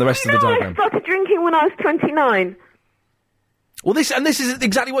 separate from the rest of the diagram. I started drinking when I was 29. Well, this is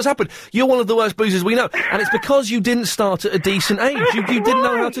exactly what's happened. You're one of the worst boozers we know. And it's because you didn't start at a decent age. You didn't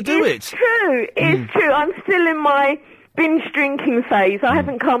know how to do it. It's true. It's true. I'm still in my binge drinking phase. I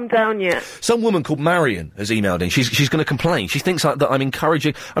haven't calmed down yet. Some woman called Marion has emailed in. She's going to complain. She thinks that I'm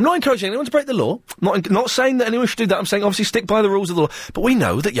encouraging. I'm not encouraging anyone to break the law. Not saying that anyone should do that. I'm saying obviously stick by the rules of the law. But we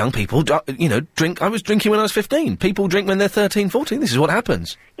know that young people, drink. I was drinking when I was 15. People drink when they're 13, 14. This is what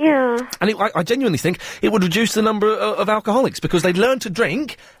happens. Yeah. And I genuinely think it would reduce the number of alcoholics because they'd learn to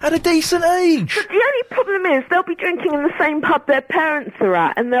drink at a decent age. But the only problem is they'll be drinking in the same pub their parents are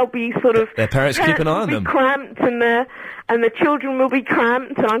at, and they'll be sort of... Their parents keep an eye on them. Cramped, and the children will be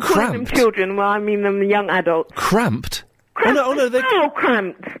cramped, and I'm calling them children, well, I mean them young adults. Cramped? Cramped? Oh, no, they're... Oh,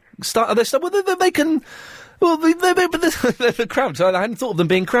 cramped. They can... Well, they're cramped. I hadn't thought of them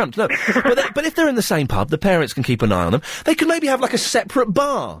being cramped, no. but if they're in the same pub, the parents can keep an eye on them. They could maybe have, like, a separate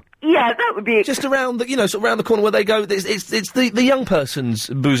bar. Yeah, that would be... Just around the, sort of around the corner where they go, it's the young person's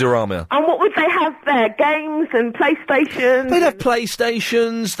boozerama. And what would they have there? Games and PlayStation? They'd have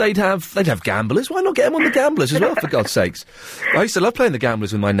PlayStations, they'd have gamblers. Why not get them on the gamblers as well, for God's sakes? I used to love playing the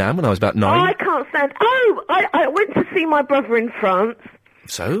gamblers with my nan when I was about 9. I can't stand... Oh, I went to see my brother in France.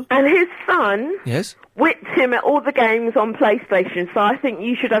 So? And his son... Yes? Whipped him at all the games on PlayStation, so I think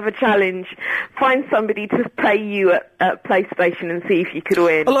you should have a challenge. Find somebody to play you at PlayStation and see if you could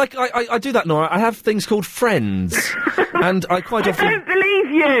win. I do that, Nora. I have things called friends. And I quite often... I don't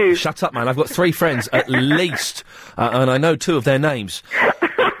believe you! Shut up, man. I've got 3 friends, at least. And I know 2 of their names.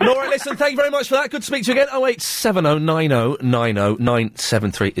 Nora, listen, thank you very much for that. Good to speak to you again.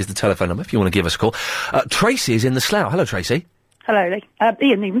 08709090973 is the telephone number if you want to give us a call. Tracy is in the Slough. Hello, Tracy. Hello, Lee.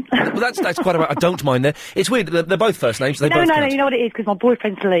 Ian Newman. Well, that's quite alright. I don't mind there. It's weird. They're both first names. No, you know what it is, because my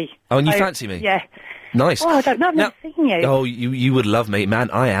boyfriend's Lee. Oh, and you fancy me? Yeah. Nice. Oh, I don't know. I've never seen you. Oh, you would love me, man.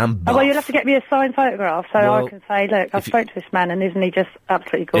 I am buff. Oh, well, you'll have to get me a signed photograph so I can say, look, I've spoken to this man and isn't he just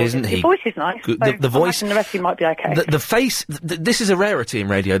absolutely gorgeous? Isn't he? His voice is nice. The voice... And the rest of you might be okay. The face... this is a rarity in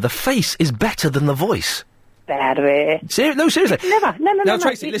radio. The face is better than the voice. out of here. No, seriously. Never. No,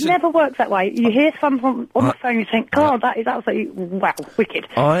 Tracy, it listen. never works that way. You hear someone on the phone, you think, God, that is absolutely, wow, wicked.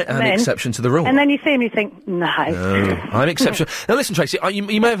 I am exception to the rule. And then you see him, you think, no. I'm exception. Now listen, Tracy,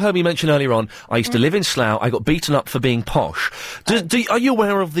 you may have heard me mention earlier on, I used to live in Slough, I got beaten up for being posh. Are you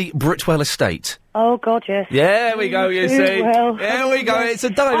aware of the Britwell estate? Oh, God, yes. There we go, you see. Well. There we go, it's a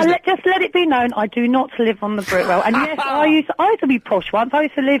dive. Just let it be known, I do not live on the Britwell. And yes, I used to be posh once. I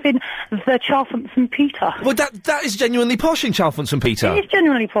used to live in the Chalfont St Peter. Well, that is genuinely posh in Chalfont St Peter. It is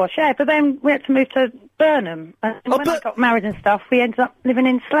genuinely posh, yeah. But then we had to move to Burnham. And when I got married and stuff, we ended up living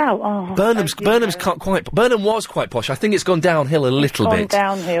in Slough. Oh, Burnham was quite posh. I think it's gone downhill a little bit.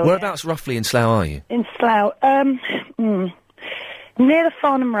 Downhill, Whereabouts roughly in Slough are you? In Slough, near the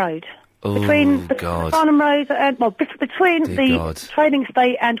Farnham Road. Between the Farnham Road and, between the trading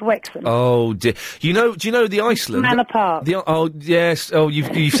estate and Wexham. Oh dear. Do you know the Iceland? Manor Park. Yes. Oh,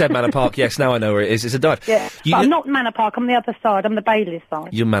 you've said Manor Park. Yes, now I know where it is. It's a dive. Yeah. But I'm not Manor Park, I'm the other side. I'm the Bailey's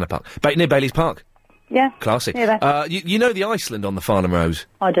side. You're Manor Park. Near Bailey's Park? Yeah. Classy. Yeah, you know the Iceland on the Farnham Road?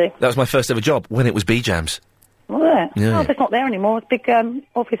 I do. That was my first ever job, when it was B-Jams. Was it? Yeah. Oh, it's not there anymore. It's a big,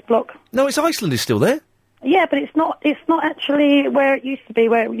 office block. No, Iceland is still there. Yeah, but it's not actually where it used to be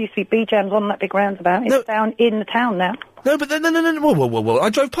B-Jams on that big roundabout. It's down in the town now. No, but no, whoa. I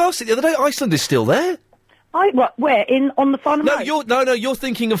drove past it the other day. Iceland is still there. Where? On the Farnham Road? You're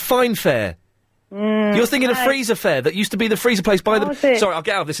thinking of Fine Fair. You're thinking of Freezer Fair that used to be the freezer place by the. Sorry, I'll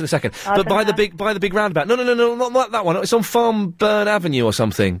get out of this in a second. But by the big roundabout. No, not that one. It's on Farnburn Avenue or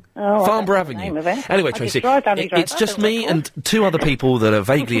something. Farnborough Avenue. Anyway, Tracy, it's just me and two other people that are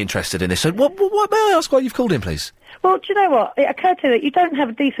vaguely interested in this. So, what may I ask why you've called in, please? Well, do you know what? It occurred to me that you don't have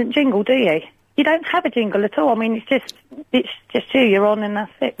a decent jingle, do you? You don't have a jingle at all. I mean, it's just you. You're on, and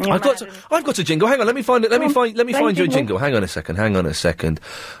that's it. I've got a jingle. Hang on, let me find it. Let me find you a jingle. Hang on a second.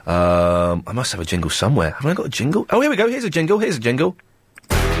 I must have a jingle somewhere. Have I got a jingle? Oh, here we go. Here's a jingle.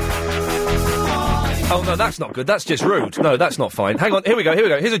 Oh no, that's not good. That's just rude. No, that's not fine. Hang on. Here we go.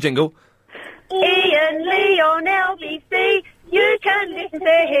 Here's a jingle. Ian Lee on LBC. You can listen to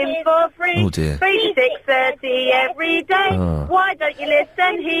him for free. Oh dear. 3 to 6:30 every day. Why don't you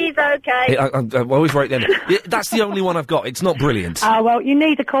listen? He's okay. I always write them. That's the only one I've got. It's not brilliant. Well, you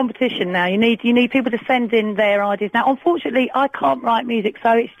need a competition now. You need people to send in their ideas. Now, unfortunately, I can't write music,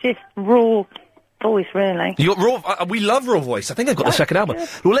 so it's just raw voice, really. You got raw. We love raw voice. I think I've got the second album.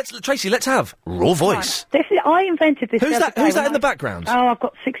 Well, Tracy, let's have raw voice. Right. I invented this. Who's that in the background? Oh, I've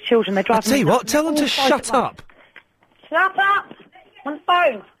got 6 children. They drive. I'll tell you what. Tell them to shut up. Shut up! On the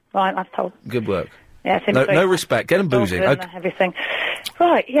phone. Right, I've told. Good work. Yeah, no respect. Get them boozing. Okay. Everything.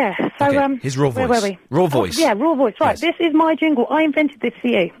 Right, yeah. So, okay. Here's raw voice. Where were we? Raw voice. Yeah, raw voice. Right, yes. This is my jingle. I invented this for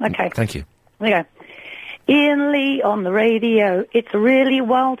you. Okay. Thank you. There you go. Ian Lee on the radio. It's a really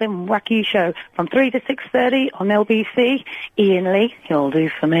wild and wacky show. From 3 to 6:30 on LBC. Ian Lee, he'll do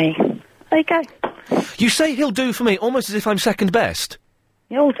for me. There you go. You say he'll do for me, almost as if I'm second best.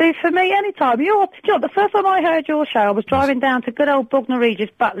 You'll do for me anytime. The first time I heard your show, I was driving down to good old Bognor Regis,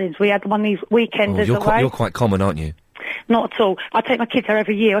 Butlins. We had one of these weekenders away. You're quite common, aren't you? Not at all. I take my kids there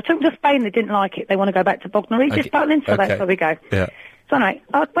every year. I took them to Spain. They didn't like it. They want to go back to Bognor Regis, Butlins, so that's where we go. Yeah. So anyway,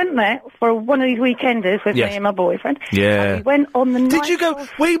 I went there for one of these weekenders with me and my boyfriend. Yeah. And we went on the night. Did you go?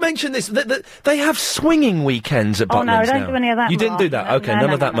 We mentioned this. They have swinging weekends at Butlins. Oh no, don't do any of that. You didn't do that. Okay, none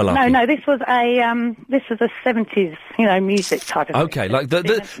of that malarkey. No, this was a 70s, music type of thing. Okay, like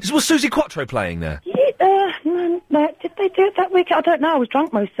was Susie Quattro playing there? No, did they do it that week? I don't know. I was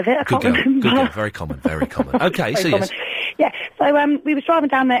drunk most of it. I can't remember. Good girl. Very common. Very common. Okay, so yes. Yeah, so we was driving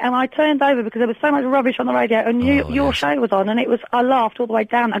down there and I turned over because there was so much rubbish on the radio and your show was on and I laughed all the way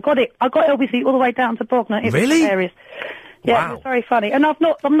down. I got LBC all the way down to Bognor. It was hilarious. Yeah, wow. It was very funny. And I've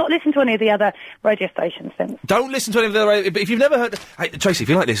not listened to any of the other radio stations since. Don't listen to any of the other radio, but if you've never heard... Hey, Tracy, if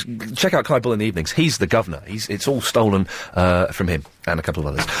you like this, check out Kai Bull in the evenings. He's the governor. It's all stolen from him and a couple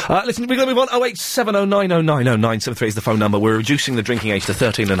of others. Listen, we're going to move on. 08709090973 is the phone number. We're reducing the drinking age to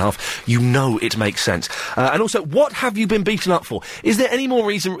 13.5. You know it makes sense. And also, what have you been beaten up for? Is there any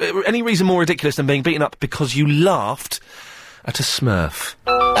reason more ridiculous than being beaten up because you laughed at a Smurf?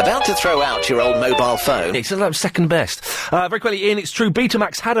 About to throw out your old mobile phone? It says that was second best. Very quickly, Ian, it's true,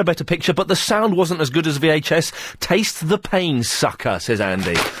 Betamax had a better picture, but the sound wasn't as good as VHS. Taste the pain, sucker, says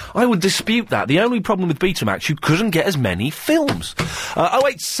Andy. I would dispute that. The only problem with Betamax, you couldn't get as many films.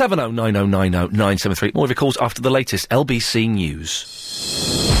 08709090973. More of your calls after the latest LBC News.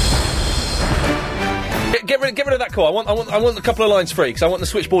 Get rid of that call. I want a couple of lines free, because I want the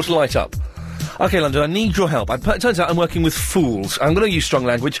switchboard to light up. OK, London, I need your help. It turns out I'm working with fools. I'm going to use strong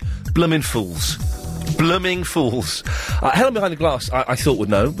language. Bloomin' fools. Blooming fools. Helen behind the glass, I thought would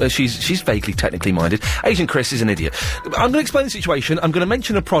know. She's vaguely technically minded. Agent Chris is an idiot. I'm going to explain the situation. I'm going to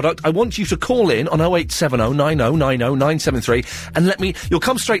mention a product. I want you to call in on 0870 90 90 973 and let me... You'll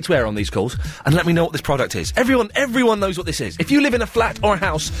come straight to air on these calls and let me know what this product is. Everyone knows what this is. If you live in a flat or a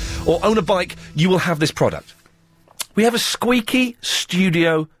house or own a bike, you will have this product. We have a squeaky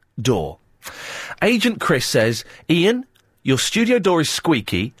studio door. Agent Chris says, Ian, your studio door is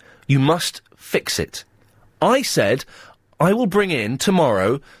squeaky. You must fix it. I said, I will bring in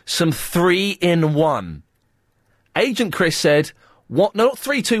tomorrow some 3-in-1. Agent Chris said, what? No, not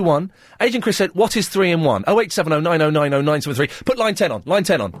 3, 2, 1. Agent Chris said, what is 3-in-1? 0870 90 90 973. Put line 10 on. Line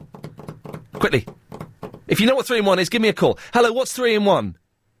 10 on. Quickly. If you know what 3-in-1 is, give me a call. Hello, what's 3-in-1?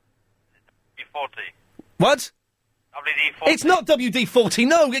 WD-40. What? WD-40. It's not WD-40.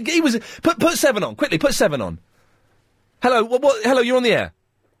 No, he was... Put 7 on. Quickly, put 7 on. Hello, hello, you're on the air.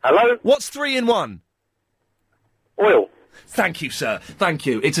 Hello? What's 3-in-1? Oil. Thank you, sir. Thank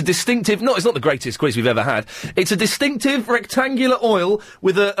you. It's a distinctive... No, it's not the greatest quiz we've ever had. It's a distinctive rectangular oil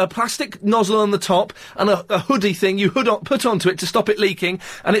with a plastic nozzle on the top and a hoodie thing you put onto it to stop it leaking,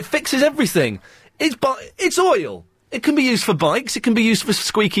 and it fixes everything. It's oil. It can be used for bikes. It can be used for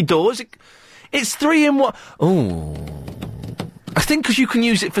squeaky doors. It's 3-in-1. Oh. I think because you can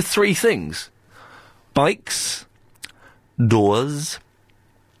use it for 3 things. Bikes, doors...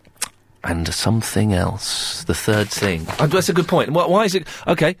 and something else. The third thing. That's a good point. Why is it...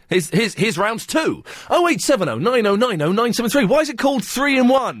 OK, here's round 2. 0870 90 90 973. Why is it called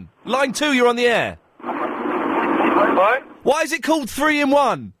 3-in-1? Line 2, you're on the air. Hello? Why is it called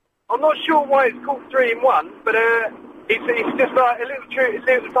 3-in-1? I'm not sure why it's called 3-in-1, but it's just like a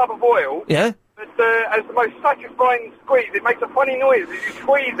little type of oil. Yeah? But as the most satisfying squeeze, it makes a funny noise as you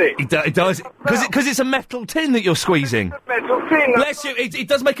squeeze it. It does. Because it's a metal tin that you're squeezing. Metal tin. Bless you. It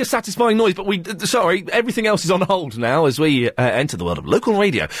does make a satisfying noise, but sorry, everything else is on hold now as we enter the world of local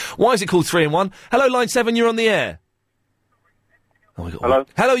radio. Why is it called 3-in-1? Hello, line 7, you're on the air. Oh, Hello?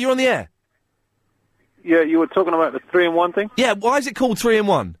 Hello, you're on the air. Yeah, you were talking about the 3-in-1 thing? Yeah, why is it called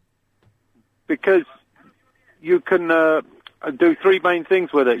 3-in-1? Because you can do 3 main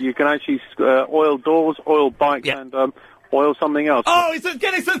things with it. You can actually oil doors, oil bikes, and oil something else. Oh, it's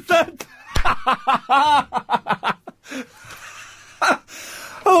a third...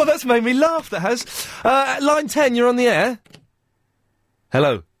 Oh, that's made me laugh, that has. Line 10, you're on the air.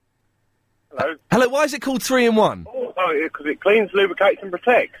 Hello. Hello. Hello, why is it called 3-in-1? Oh, because it cleans, lubricates and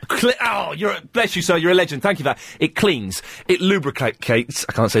protects. Bless you, sir, you're a legend. Thank you for that. It cleans, it lubricates,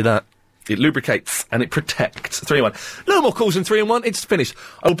 I can't say that. It lubricates and it protects. 3-in-1. No more calls than 3-in-1. It's finished.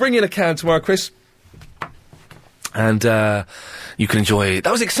 I'll bring in a can tomorrow, Chris. And, you can enjoy...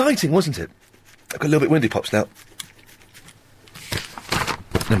 That was exciting, wasn't it? I've got a little bit windy pops now.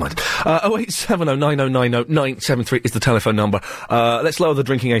 Never mind. 0870 90 90 973 is the telephone number. Let's lower the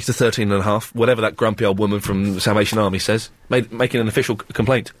drinking age to 13.5, whatever that grumpy old woman from Salvation Army says. Making an official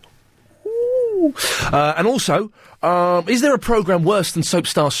complaint. And also, is there a programme worse than Soap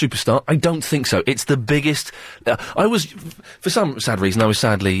Star Superstar? I don't think so. It's the biggest... I was, for some sad reason, I was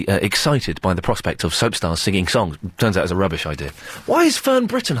sadly excited by the prospect of Soap Stars singing songs. Turns out it's a rubbish idea. Why is Fern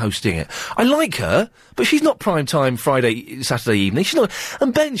Britton hosting it? I like her, but she's not prime time Friday, Saturday evening. She's not...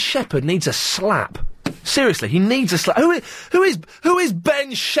 And Ben Shepherd needs a slap. Seriously, he needs a slap. Who is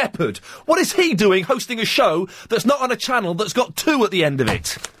Ben Shepherd? What is he doing hosting a show that's not on a channel that's got 2 at the end of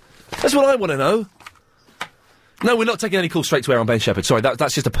it? That's what I want to know. No, we're not taking any calls straight to air on Ben Shepherd. Sorry,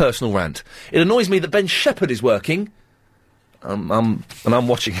 that's just a personal rant. It annoys me that Ben Shepherd is working, and I'm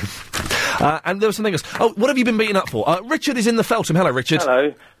watching him. And there was something else. Oh, what have you been beaten up for? Richard is in the Feltham. Hello, Richard.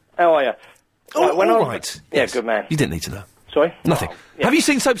 Hello. How are you? Oh, all right. Yeah, good man. You didn't need to know. Sorry? Nothing. Oh, yeah. Have you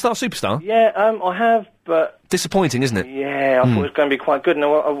seen Soap Star Superstar? Yeah, I have, but... Disappointing, isn't it? Yeah, I thought it was going to be quite good.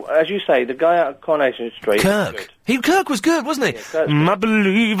 Now, as you say, the guy out of Coronation Street... Kirk. Kirk was good, wasn't he? Yeah, I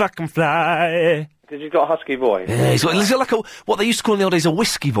believe I can fly. Because he's got a husky voice. Yeah, he's got like what they used to call in the old days a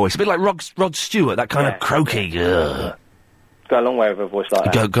whiskey voice. A bit like Rod Stewart, that kind of croaky. Go a long way with a voice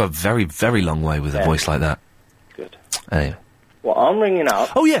like that. Go a very, very long way with a voice like that. Good. Anyway. Well, I'm ringing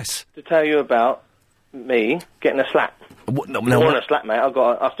up... Oh, yes. ...to tell you about me getting a slap. What? No, a slap, mate.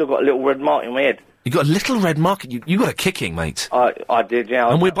 I've still got a little red mark in my head. You got a little red mark? You got a kicking, mate. I did,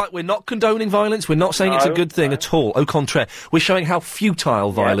 yeah. And we're not condoning violence. We're not saying it's a good thing at all. Au contraire. We're showing how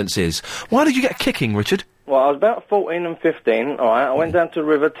futile violence is. Why did you get a kicking, Richard? Well, I was about 14 and 15, all right? I went down to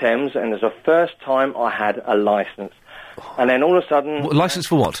River Thames, and it was the first time I had a licence. And then all of a sudden... Licence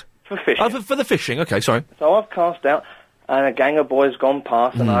for what? For fishing. Oh, for the fishing. OK, sorry. So I've cast out, and a gang of boys gone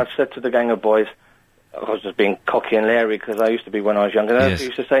past, and I've said to the gang of boys... I was just being cocky and leery, because I used to be when I was younger. They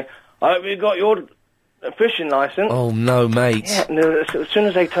used to say, I hope you got your a fishing licence. Oh, no, mate. Yeah, no, as soon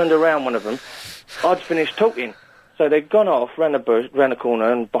as they turned around, one of them, I'd finished talking. So they'd gone off, round the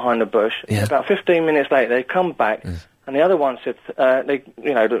corner and behind the bush. Yeah. About 15 minutes later, they come back, and the other one said,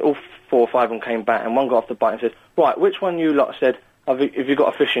 all 4 or 5 of them came back, and one got off the bike and said, right, which one you lot said, have you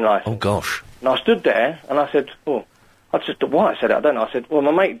got a fishing licence? Oh, gosh. And I stood there, and I said, why I said it, I don't know. I said, well, my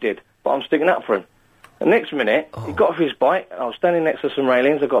mate did, but I'm sticking up for him. The next minute, he got off his bike, I was standing next to some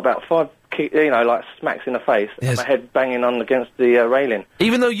railings, I got about 5, smacks in the face, and my head banging on against the railing.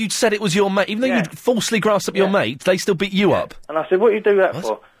 Even though you'd said it was your mate, even though you'd falsely grassed up your mate, they still beat you up? And I said, what do you do that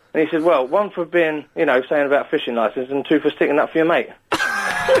for? And he said, well, 1 for being, saying about fishing licence, and 2 for sticking up for your mate.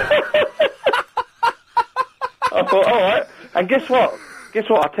 I thought, all right. And guess what?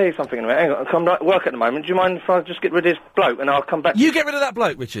 I'll tell you something in a minute. Hang on, I'm at work at the moment. Do you mind if I just get rid of this bloke and I'll come back? You get rid of that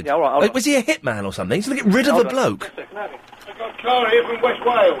bloke, Richard? Yeah, all right. Was he a hitman or something? So get rid of the bloke. I've got a car here from West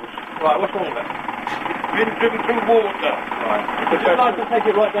Wales. Right, what's wrong with it? Been driven through water. Right. Would you like to take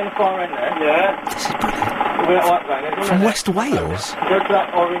it right down the far end there? Yeah. From West Wales? Go to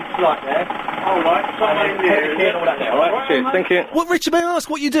that orange light there. All right. Someone in there. All that there, all right? Cheers, thank you. What, Richard, may I ask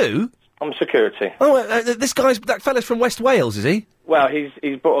what you do? I'm security. Oh, that fella's from West Wales, is he? Well, he's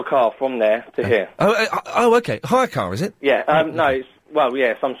brought a car from there to here. Oh, okay. Hire car, is it? Yeah, no,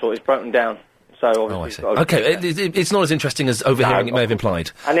 some sort. It's broken down. So obviously. Okay, it's not as interesting as overhearing it may have implied.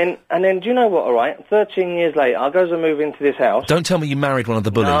 And then, do you know what? All right, 13 years later, I goes and move into this house. Don't tell me you married one of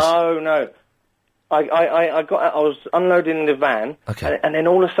the bullies. No. I was unloading the van. Okay. And then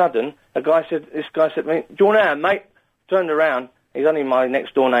all of a sudden, this guy said to me, "Do you want a hand, mate?" Turned around. He's only my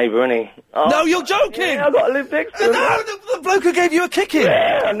next door neighbour, isn't he? Oh, no, you're joking! Yeah, I've got to live next to him. No, the bloke who gave you a kicking!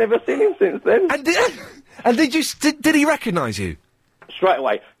 Yeah, I've never seen him since then. And did he recognise you? Straight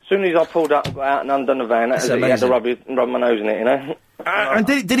away. As soon as I pulled up, got out and undone the van, he had to rub my nose in it, And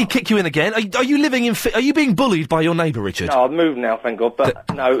did he kick you in again? Are you living in... Are you being bullied by your neighbour, Richard? No, I've moved now, thank God.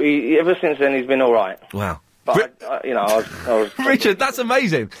 But no, ever since then he's been all right. Wow. But, I was... Richard, that's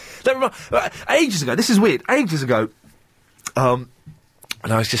amazing. Ages ago, this is weird, ages ago,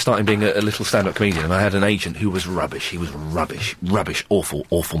 and I was just starting being a little stand-up comedian, and I had an agent who was rubbish. He was rubbish. Awful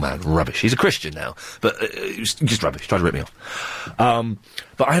man. Rubbish. He's a Christian now, but he was just rubbish. Tried to rip me off.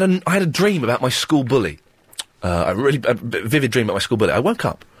 But I had a dream about my school bully. A vivid dream about my school bully. I woke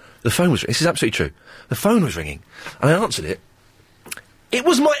up. The phone was... This is absolutely true. The phone was ringing, and I answered it. It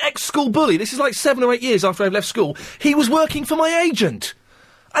was my ex-school bully. This is like 7 or 8 years after I've left school. He was working for my agent.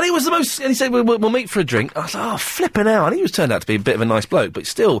 And it was the most... And he said, we'll meet for a drink. I was like, flipping out. And he turned out to be a bit of a nice bloke. But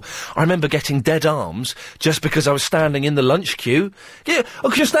still, I remember getting dead arms just because I was standing in the lunch queue. Yeah,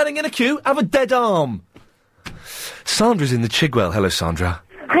 because you're standing in a queue, have a dead arm. Sandra's in the Chigwell. Hello, Sandra.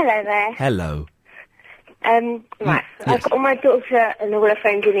 Hello there. Hello. Right. Yes. I've got all my daughter and all her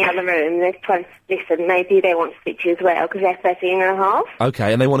friends in the other room. They're trying to listen. Maybe they want to speak to you as well, because they're 13 and a half.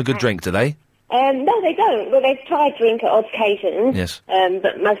 Okay, and they want a good drink, do they? No, they don't. Well, they've tried drink at odd occasions. Yes.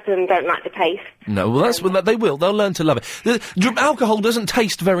 But most of them don't like the taste. No, well, they will. They'll learn to love it. Alcohol doesn't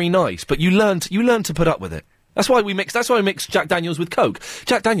taste very nice, but you learn to put up with it. That's why we mix Jack Daniels with Coke.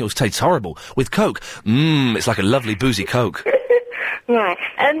 Jack Daniels tastes horrible. With Coke, it's like a lovely boozy Coke. Right.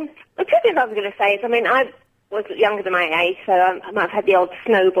 The two things I was going to say is, I was younger than my age, so I might have had the old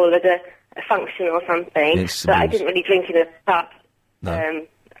snowball at a function or something. Yes, but I didn't really drink in a pub. No.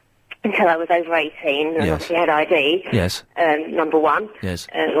 Until I was over 18, and obviously had ID. Yes. Number one. Yes.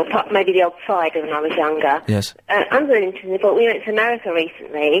 Or maybe the old cider when I was younger. Yes. I'm really interested, but we went to America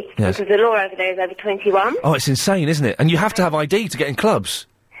recently. Yes. Because the law over there is over 21. Oh, it's insane, isn't it? And you have to have ID to get in clubs.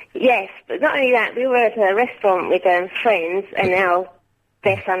 Yes, but not only that, we were at a restaurant with friends, and now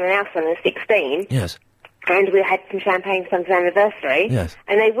their son and our son are 16. Yes. And we had some champagne for their anniversary. Yes.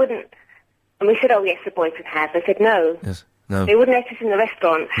 And they wouldn't... And we said, oh, yes, the boys could have. They said, no. Yes. No. They wouldn't let us in the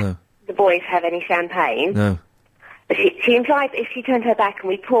restaurant. No. The boys have any champagne. No. But she implied if she turned her back and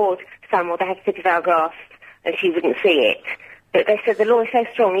we poured some, or they had to sip of our glass, and she wouldn't see it. But they said the law is so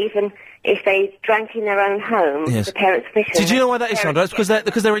strong, even if they drank in their own home, Yes. the parents' permission... Did you know why that is, Sandra? That's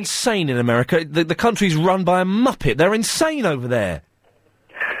because they're insane in America. The country's run by a muppet. They're insane over there.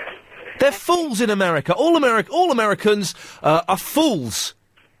 They're fools in America. All Americans are fools.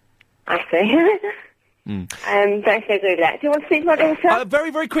 I see. Don't say agree with that. Do you want to speak to my daughter?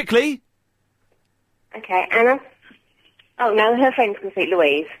 Very, very quickly. Okay, Anna? Oh, no, her friends can speak,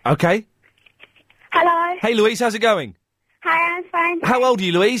 Louise. Okay. Hello. Hey, Louise, how's it going? Hi, I'm fine. How old are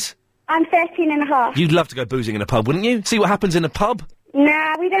you, Louise? I'm 13 and a half. You'd love to go boozing in a pub, wouldn't you? See what happens in a pub?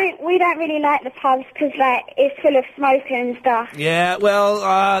 No, we don't really like the pubs because, it's full of smoke and stuff. Yeah,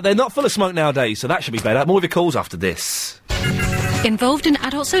 well, they're not full of smoke nowadays, so that should be better. More of your calls after this. Involved in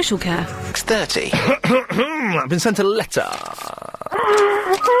adult social care. 6:30. I've been sent a letter.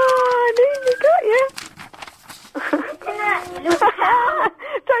 I nearly got you.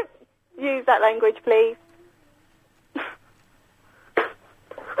 Don't use that language, please.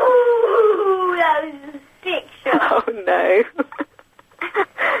 Ooh, that was a sick shot. Oh, no.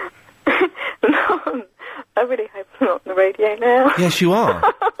 No, I really hope I'm not on the radio now. Yes, you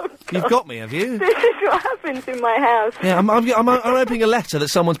are. You've got me, have you? This is what happens in my house. Yeah, I'm opening a letter that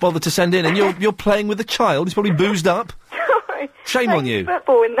someone's bothered to send in, and you're playing with a child. He's probably boozed up. Sorry. Shame on you.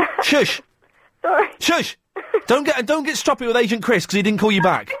 Football in that. Shush. Sorry. Shush. Don't get stroppy with Agent Chris because he didn't call you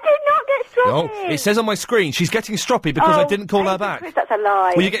back. I did not get stroppy. No, it says on my screen she's getting stroppy because I didn't call her back. Chris, that's a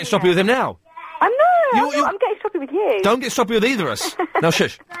lie. Well, you're getting stroppy with him now. I'm not. I'm getting stroppy with you. Don't get stroppy with either of us. Now,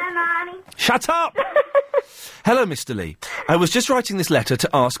 shush. Shut up! Hello, Mr. Lee. I was just writing this letter to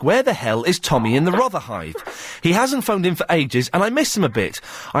ask where the hell is Tommy in the Rotherhithe? He hasn't phoned in for ages, and I miss him a bit.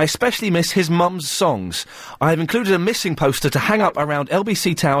 I especially miss his mum's songs. I have included a missing poster to hang up around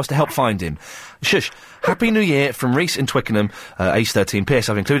LBC Towers to help find him. Shush. Happy New Year from Reese in Twickenham, age 13. P.S.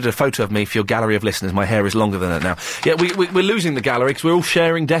 I've included a photo of me for your gallery of listeners. My hair is longer than that now. Yeah, we're losing the gallery because we're all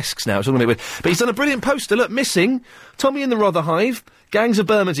sharing desks now. It's all going to be weird. But he's done a brilliant poster. Look, missing Tommy in the Rotherhithe, Gangs of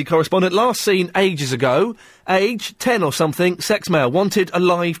Bermondsey correspondent, last seen ages ago, age 10 or something, sex male, wanted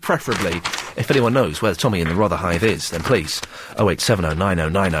alive preferably. If anyone knows where Tommy in the Rotherhithe is, then please, 0870 90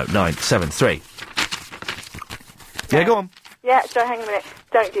 90 973. Yeah, go on. Yeah, so hang on a minute.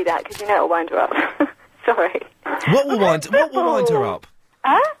 Don't do that, because you know it'll wind her up. Sorry. What will wind her up?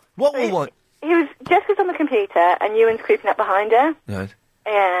 Huh? What will wind... Jessica's on the computer, and Ewan's creeping up behind her. Right.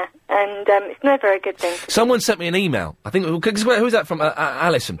 Yeah, and it's not a very good thing. Someone sent me an email. I think... Who's that from?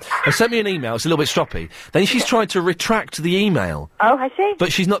 Alison. They sent me an email. It's a little bit stroppy. Then she's tried to retract the email. Oh, has she?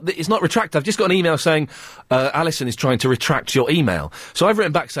 But she's not... It's not retracted. I've just got an email saying, Alison is trying to retract your email. So I've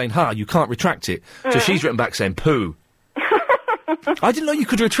written back saying, you can't retract it. So she's written back saying, poo. I didn't know you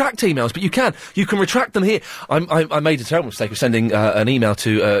could retract emails, but you can. You can retract them here. I made a terrible mistake of sending an email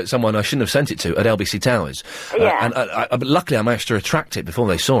to someone I shouldn't have sent it to at LBC Towers. Yeah. But luckily I managed to retract it before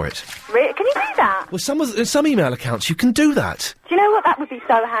they saw it. Really? Can you do that? Well, some email accounts you can do that. Do you know what? That would be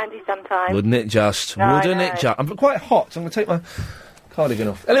so handy sometimes. Wouldn't it just? No, Wouldn't it just? I'm quite hot, so I'm going to take my cardigan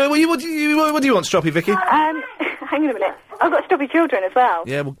off. Anyway, what do you want, Stroppy Vicky? Hang on a minute. I've got Stroppy children as well.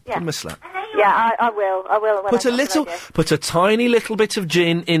 Yeah, well, give them a slap. Yeah, I will. Put a tiny little bit of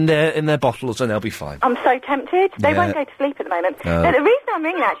gin in their bottles, and they'll be fine. I'm so tempted. They won't go to sleep at the moment. No. Now, the reason I'm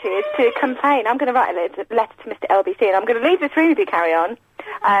ringing actually is to complain. I'm going to write a letter to Mr. LBC, and I'm going to leave this room if you carry on.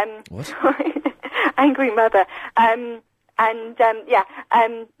 What? Angry mother. What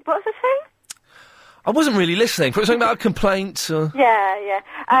was I saying? I wasn't really listening. Was it something about a complaint? Yeah.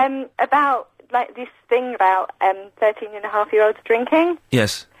 About like this thing about 13-and-a-half-year-olds drinking.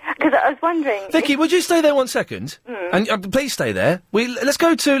 Yes. Because I was wondering... Vicky, would you stay there 1 second? And please stay there. Let's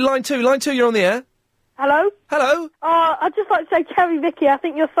go to line 2. Line 2, you're on the air. Hello? Hello? I'd just like to say, Cherry Vicky, I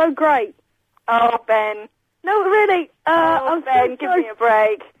think you're so great. Oh, Ben. No, really. Ben, give me a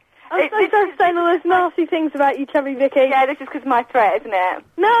break. I'm so saying all those nasty things about you, Cherry Vicky. Yeah, this is because of my threat, isn't it?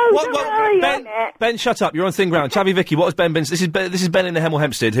 No, don't worry. Ben, shut up. You're on thin ground. Chavy Vicky, what has Ben been... This is Ben in the Hemel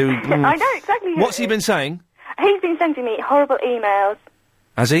Hempstead, who... I know exactly who What's it he is. been saying? He's been sending me horrible emails.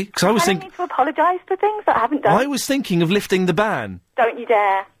 Has he? Because I was thinking... me to apologise for things that I haven't done. I was thinking of lifting the ban. Don't you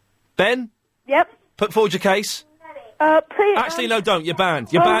dare. Ben? Yep. Put forward your case. Please... Actually, no, don't. You're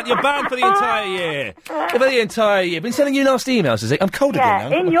banned. You're banned for the entire year. For the entire year. Been sending you nasty emails, has he? I'm cold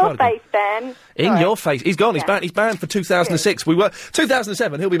again now. In your face, Ben. In your face. He's gone. He's banned for 2006.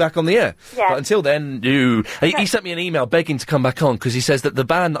 2007, he'll be back on the air. Yeah. But until then, he sent me an email begging to come back on because he says that the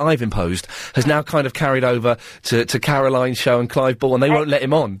ban I've imposed has now kind of carried over to Caroline's show and Clive Ball, and they won't let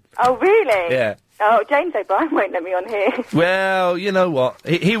him on. Oh, really? Yeah. Oh, James O'Brien won't let me on here. Well, you know what?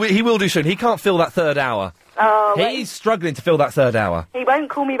 He will do soon. He can't fill that third hour. Oh, He's struggling to fill that third hour. He won't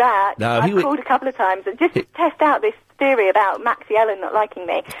call me back. No, I've called a couple of times just to test out this theory about Maxie Ellen not liking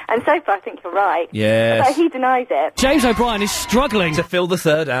me. And so far, I think you're right. Yes. But he denies it. James O'Brien is struggling to fill the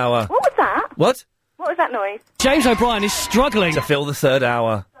third hour. What was that? What? What was that noise? James O'Brien is struggling to fill the third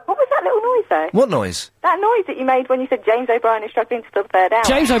hour. What was that little noise, though? What noise? That noise that you made when you said James O'Brien is struggling to fill the third hour.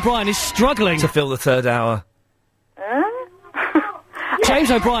 James O'Brien is struggling to fill the third hour.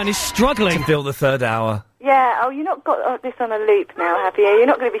 James O'Brien is struggling to fill the third hour. Yeah, you've not got this on a loop now, have you? You're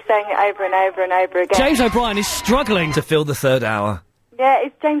not going to be saying it over and over and over again. James O'Brien is struggling to fill the third hour. Yeah,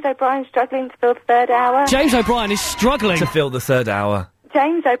 is James O'Brien struggling to fill the third hour? James O'Brien is struggling to fill the third hour.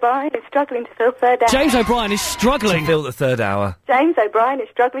 James O'Brien is struggling to fill third hour. James O'Brien is struggling to fill the third hour. James O'Brien is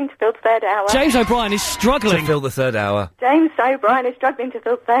struggling to fill the third hour. James O'Brien is struggling to fill the third hour. James O'Brien is struggling to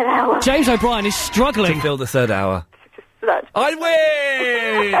fill the third hour. James O'Brien is struggling to fill the third hour. That's I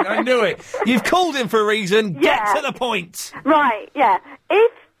win! I knew it. You've called him for a reason. Yeah. Get to the point. Right, yeah.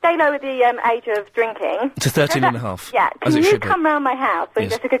 If they lower the age of drinking... To 13 and a half. Yeah, as can it you should be. come round my house when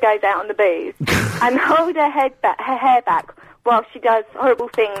Yes. Jessica goes out on the booze and hold her hair back while she does horrible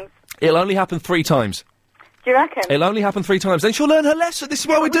things? It'll only happen 3 times. Do you reckon? It'll only happen 3 times. Then she'll learn her lesson. This is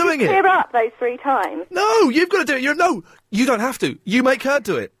why we're doing it. Clear up those 3 times. No, you've got to do it. No, you don't have to. You make her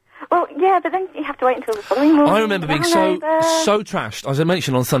do it. Well, yeah, but then you have to wait until the following morning. I remember being so trashed. As I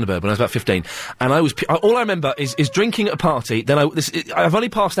mentioned on Thunderbird when I was about 15, and I was all I remember is drinking at a party. Then I've only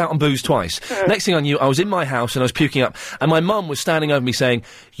passed out on booze twice. Next thing I knew, I was in my house and I was puking up, and my mum was standing over me saying,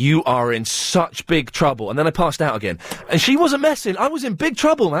 "You are in such big trouble." And then I passed out again, and she wasn't messing. I was in big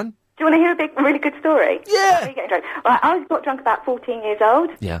trouble, man. Do you want to hear a really good story? Yeah. Getting drunk. Well, I got drunk about 14 years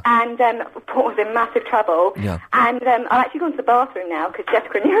old. Yeah. And was in massive trouble. Yeah. And I've actually gone to the bathroom now because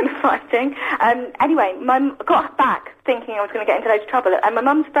Jessica and you are fighting. Anyway, Mum got back thinking I was going to get into loads of trouble, and my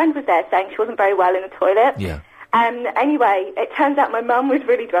mum's friend was there saying she wasn't very well in the toilet. Yeah. Anyway, it turns out my mum was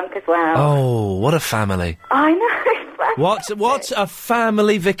really drunk as well. Oh, what a family. I know. What a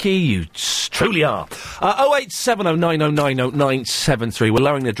family, Vicky, you truly are. 08709090973. We're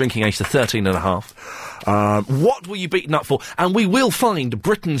lowering the drinking age to 13 and a half. What were you beaten up for? And we will find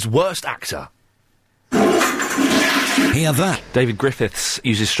Britain's worst actor. Hear that? David Griffiths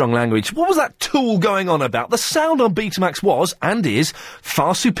uses strong language. What was that tool going on about? The sound on Betamax was, and is,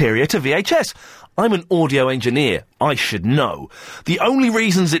 far superior to VHS. I'm an audio engineer. I should know. The only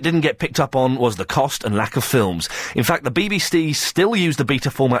reasons it didn't get picked up on was the cost and lack of films. In fact, the BBC still use the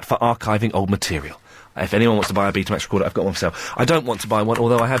beta format for archiving old material. If anyone wants to buy a Betamax recorder, I've got one for sale. I don't want to buy one,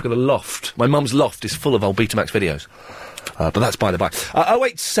 although I have got a loft. My mum's loft is full of old Betamax videos. But that's by the by.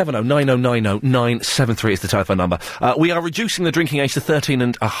 08709090973 is the telephone number. We are reducing the drinking age to 13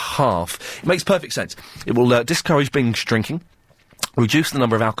 and a half. It makes perfect sense. It will discourage binge drinking, reduce the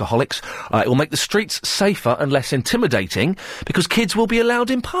number of alcoholics. It will make the streets safer and less intimidating because kids will be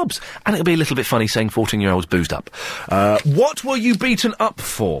allowed in pubs. And it'll be a little bit funny saying 14-year-olds boozed up. What were you beaten up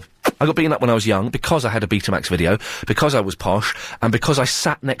for? I got beaten up when I was young because I had a Betamax video, because I was posh, and because I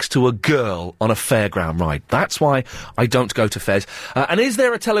sat next to a girl on a fairground ride. That's why I don't go to fairs. And is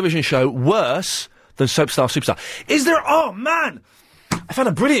there a television show worse than Soapstar Superstar? Is there? Oh, man! I found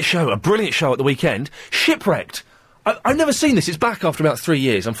a brilliant show at the weekend. Shipwrecked. I've never seen this. It's back after about 3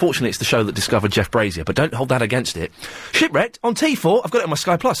 years. Unfortunately, it's the show that discovered Jeff Brazier, but don't hold that against it. Shipwrecked on T4. I've got it on my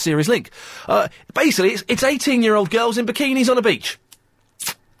Sky Plus series link. Basically, it's 18-year-old girls in bikinis on a beach.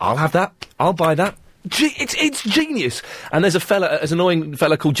 I'll have that. I'll buy that. It's genius. And there's an annoying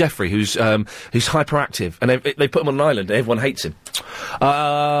fella called Jeffrey who's hyperactive, and they put him on an island. And everyone hates him.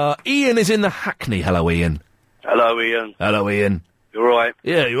 Ian is in the Hackney. Hello, Ian. Hello, Ian. Hello, Ian. You all right?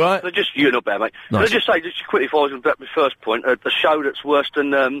 Yeah, you all right? You're not bad, mate. Nice. Can I just say, just quickly, if I was back to my first point, a show that's worse than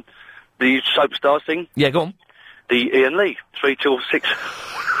the Soapstars thing? Yeah, go on. The Ian Lee, 3 till 6.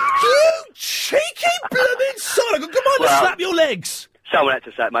 You cheeky blooming son! Come on, let's slap your legs! Someone had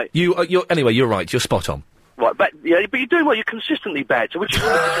to say it, mate. Anyway, you're right. You're spot on. Right, but you're doing well. You're consistently bad, so which is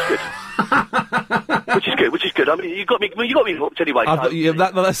good. which is good. I mean, you got me hooked anyway.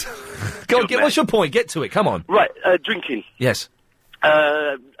 That's go on. What's your point? Get to it. Come on. Right, drinking. Yes.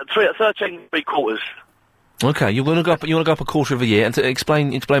 13 3/4. Okay, you want to go up a quarter of a year, and to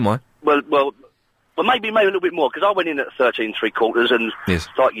explain why. Well, maybe a little bit more, because I went in at 13 3/4, and yes.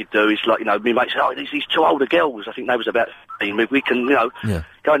 Like you do, it's like, my mate said, oh, these 2 older girls, I think they was about 15, we can, go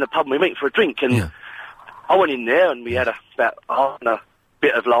in the pub and we meet for a drink, and I went in there, and we had about a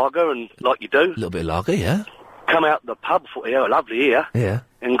bit of lager, and like you do. A little bit of lager, yeah. Come out the pub, thought, lovely here. Yeah.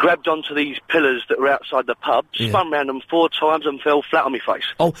 And grabbed onto these pillars that were outside the pub, spun round them 4 times and fell flat on my face.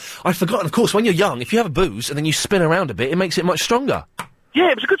 Oh, I'd forgotten, of course, when you're young, if you have a booze and then you spin around a bit, it makes it much stronger.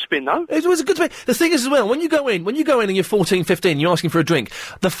 Yeah, it was a good spin, though. It was a good spin. The thing is, as well, when you go in and you're 14, 15, you're asking for a drink,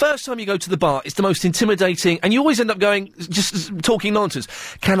 the first time you go to the bar, it's the most intimidating, and you always end up going, just talking nonsense.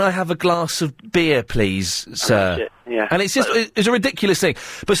 Can I have a glass of beer, please, sir? That's it, yeah. And it's just, it's a ridiculous thing.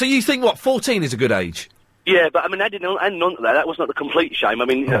 But so you think, 14 is a good age? Yeah, but I mean, adding on to that was not the complete shame. I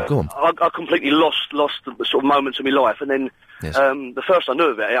mean, go on. I completely lost the sort of moments of my life, and then the first I knew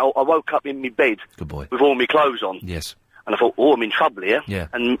of it, I woke up in my bed good boy. With all my clothes on. Yes. And I thought, I'm in trouble here. Yeah.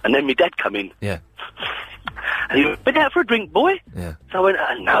 And then my dad come in. Yeah. And he went, been out for a drink, boy? Yeah. So I went,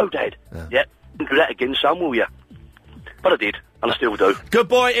 no, Dad. Yeah. Don't do that again, son, will you? But I did. And I still do. Good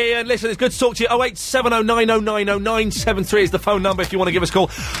boy, Ian. Listen, it's good to talk to you. 08709090973 is the phone number if you want to give us a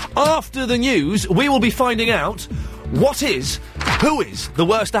call. After the news, we will be finding out who is the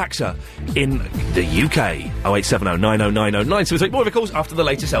worst actor in the UK. 08709090973. More of your calls after the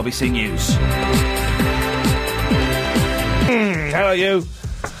latest LBC News. Hello, you.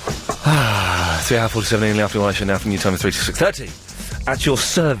 3:47 in the afternoon, now from New Time 3 to 6:30. At your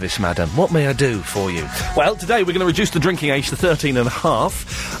service, madam. What may I do for you? Well, today we're going to reduce the drinking age to 13 and a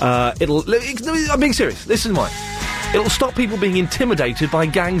half. I'm being serious. Listen, why. It'll stop people being intimidated by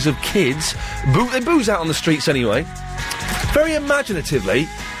gangs of kids. They booze out on the streets anyway. Very imaginatively,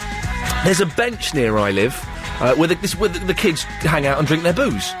 there's a bench near where I live where the kids hang out and drink their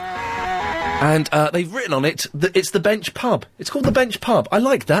booze. And they've written on it that it's the Bench Pub. It's called the Bench Pub. I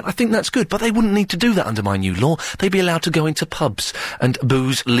like that. I think that's good. But they wouldn't need to do that under my new law. They'd be allowed to go into pubs and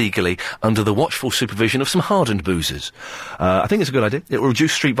booze legally under the watchful supervision of some hardened boozers. I think it's a good idea. It will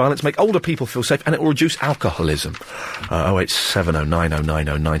reduce street violence, make older people feel safe, and it will reduce alcoholism.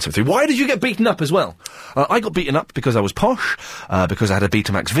 08709090973. Why did you get beaten up as well? I got beaten up because I was posh, because I had a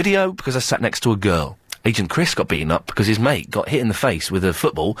Betamax video, because I sat next to a girl. Agent Chris got beaten up because his mate got hit in the face with a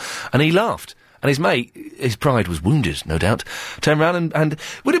football, and he laughed. And his mate, his pride was wounded, no doubt, turned round and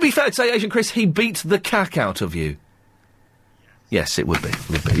would it be fair to say, Agent Chris, he beat the cack out of you? Yes, it would be.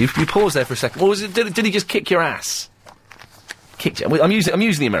 You pause there for a second. Or was it, did he just kick your ass? Kicked you. I'm using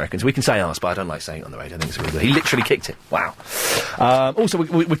the Americans. We can say ass, but I don't like saying it on the radio. I think it's really good. He literally kicked it. Wow. Also,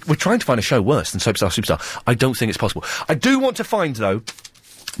 we're trying to find a show worse than Soapstar Superstar. I don't think it's possible. I do want to find, though,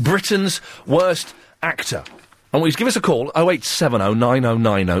 Britain's worst actor. I want you to give us a call,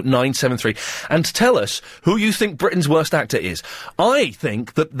 08709090973, and tell us who you think Britain's worst actor is. I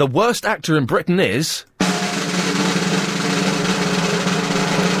think that the worst actor in Britain is...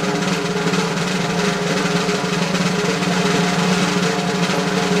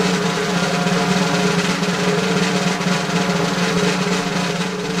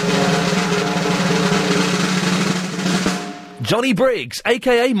 Johnny Briggs,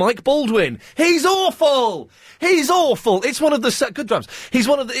 a.k.a. Mike Baldwin. He's awful! He's awful! It's one of the... good drums. It's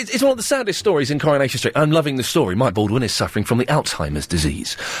one of the saddest stories in Coronation Street. I'm loving the story. Mike Baldwin is suffering from the Alzheimer's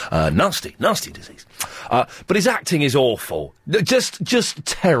disease. Nasty disease. But his acting is awful. Just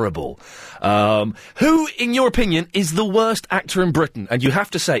terrible. Who, in your opinion, is the worst actor in Britain? And you have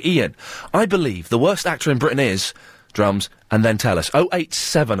to say, Ian, I believe the worst actor in Britain is... drums, and then tell us.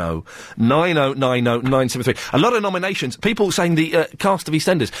 0870 9090 973. A lot of nominations. People saying the cast of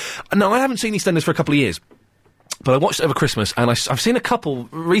EastEnders. No, I haven't seen EastEnders for a couple of years. But I watched it over Christmas, and I've seen a couple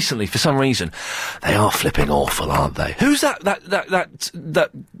recently for some reason. They are flipping awful, aren't they? Who's that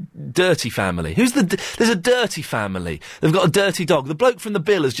dirty family? There's a dirty family. They've got a dirty dog. The bloke from the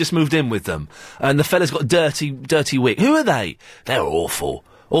Bill has just moved in with them. And the fella's got a dirty wig. Who are they? They're awful.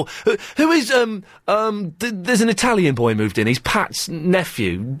 Or, who is, there's an Italian boy moved in. He's Pat's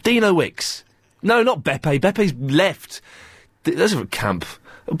nephew. Dino Wicks. No, not Beppe. Beppe's left. Those are camp.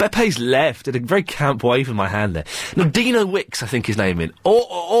 Beppe's left. Did a very camp wave with my hand there. No, Dino Wicks, I think his name is.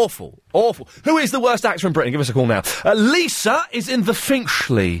 Awful. Who is the worst actor in Britain? Give us a call now. Lisa is in the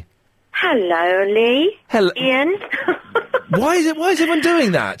Finchley. Hello, Lee. Hello. Ian. Why is everyone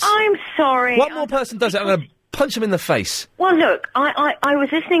doing that? I'm sorry. One more person does it, I'm going to punch him in the face. Well, look, I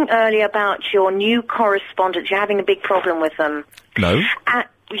was listening earlier about your new correspondents. You're having a big problem with them. No.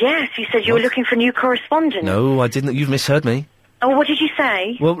 Yes, you said you were looking for new correspondents. No, I didn't. You've misheard me. Oh, what did you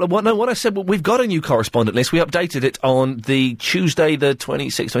say? Well, what I said, we've got a new correspondent list. We updated it on the Tuesday, the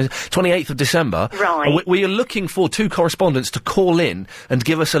 28th of December. Right. We are looking for 2 correspondents to call in and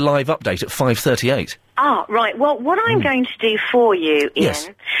give us a live update at 5:38. Ah, right. Well, what I'm going to do for you, Ian, yes.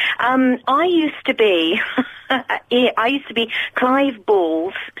 I used to be Clive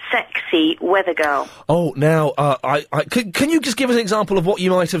Ball's sexy weather girl. Oh, now, can you just give us an example of what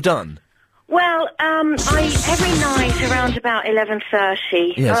you might have done? Well, every night around about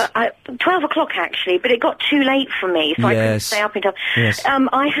 11:30, yes. 12 o'clock actually, but it got too late for me, so I couldn't stay up until... Yes.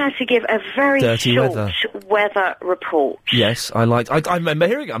 I had to give a very Dirty short weather report. Yes, I remember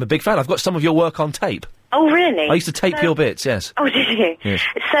hearing it. I'm a big fan. I've got some of your work on tape. Oh, really? I used to tape your bits, yes. Oh, did you? Yes.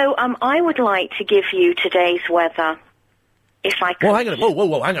 So, I would like to give you today's weather. If I could. Well, hang on.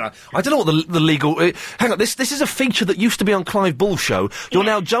 Whoa, hang on. I don't know what the legal... hang on, this is a feature that used to be on Clive Ball's show. You're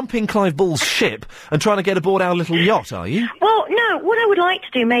now jumping Clive Ball's ship and trying to get aboard our little yacht, are you? Well, no, what I would like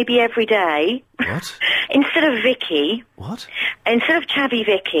to do maybe every day... What? Instead of Vicky... What? Instead of Chavvy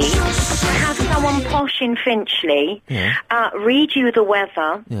Vicky, have someone posh in Finchley read you the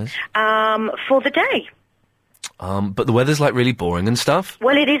weather for the day. But the weather's, like, really boring and stuff?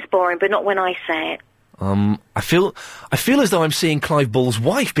 Well, it is boring, but not when I say it. I feel as though I'm seeing Clive Bull's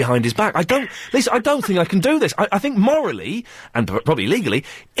wife behind his back. Lisa, I don't think I can do this. I think morally, and probably legally,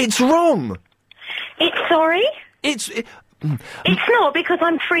 it's wrong. It's sorry? It's not, because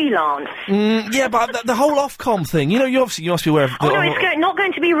I'm freelance. Yeah, but the whole Ofcom thing, you know, you must be aware of... it's not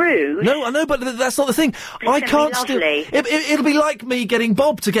going to be rude. No, I know, but that's not the thing. I can't still... It'll be like me getting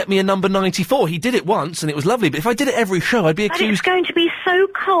Bob to get me a number 94. He did it once, and it was lovely, but if I did it every show, I'd be accused... But it's going to be so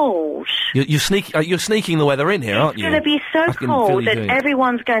cold. You're sneaking the weather in here, aren't you? It's going to be so cold that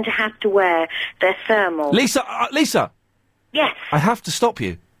everyone's going to have to wear their thermal. Lisa! Yes? I have to stop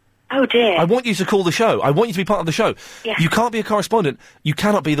you. Oh, dear. I want you to call the show. I want you to be part of the show. Yes. You can't be a correspondent. You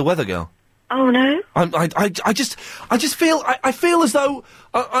cannot be the weather girl. Oh, no? I just feel... I feel as though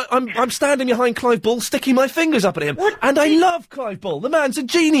I'm standing behind Clive Bull, sticking my fingers up at him. What? And I love Clive Bull. The man's a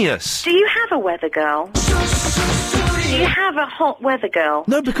genius. Do you have a weather girl? Do you have a hot weather girl?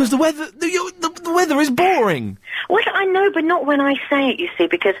 No, because the weather is boring. Well, I know, but not when I say it, you see,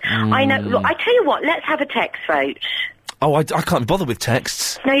 because I know... Look, I tell you what, let's have a text vote. Oh, I can't be bothered with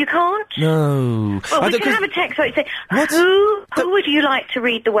texts. No, you can't? No. Well, we can have a text vote. Say, who would you like to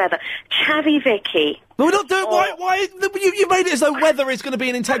read the weather? Chavvy Vicky. No, we're not doing... Why? You made it as though weather is going to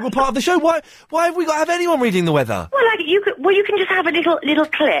be an integral part of the show. Why have we got to have anyone reading the weather? Well, you can just have a little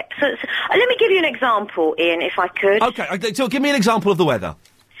clip. So let me give you an example, Ian, if I could. Okay, so give me an example of the weather.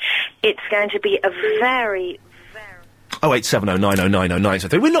 It's going to be a very...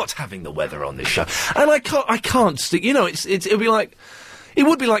 08709090973. We're not having the weather on this show, and I can't. You know, it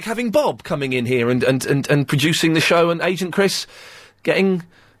would be like having Bob coming in here and producing the show, and Agent Chris getting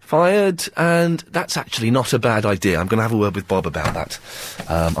fired, and that's actually not a bad idea. I'm going to have a word with Bob about that.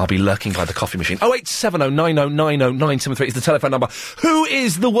 I'll be lurking by the coffee machine. 08709090973 is the telephone number. Who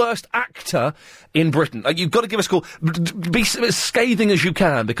is the worst actor in Britain? You've got to give us a call. Be as scathing as you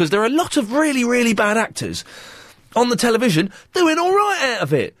can, because there are a lot of really, really bad actors on the television doing all right out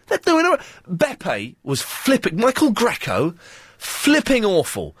of it. They're doing all right. Beppe was flipping. Michael Greco, flipping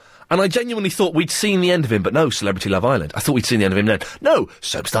awful. And I genuinely thought we'd seen the end of him, but no, Celebrity Love Island. I thought we'd seen the end of him then. No,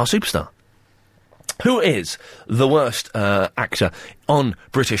 Superstar. Who is the worst actor on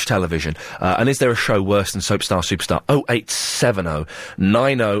British television? And is there a show worse than Superstar? 0870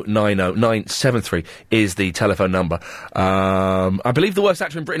 9090973 is the telephone number. I believe the worst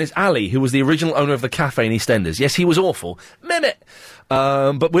actor in Britain is Ali, who was the original owner of the cafe in EastEnders. Yes, he was awful. Mehmet!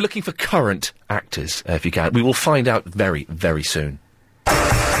 But we're looking for current actors, if you can. We will find out very, very soon.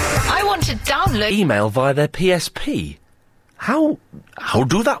 I want to download... Email via their PSP. How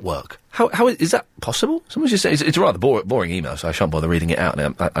do that work? How is that possible? Someone just said it's a rather boring email, so I shan't bother reading it out.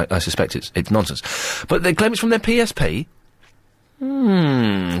 I suspect it's nonsense. But they claim it's from their PSP.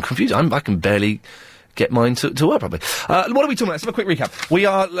 Confused. I can barely get mine to work properly. What are we talking about? Let's have a quick recap. We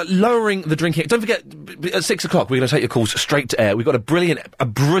are lowering the drinking... Don't forget, at 6 o'clock, we're going to take your calls straight to air. We've got a brilliant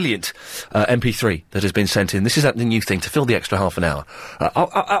MP3 that has been sent in. This is the new thing, to fill the extra half an hour.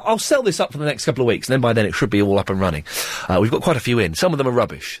 I'll sell this up for the next couple of weeks, and then by then it should be all up and running. We've got quite a few in. Some of them are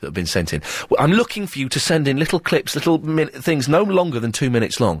rubbish that have been sent in. I'm looking for you to send in little clips, little things no longer than 2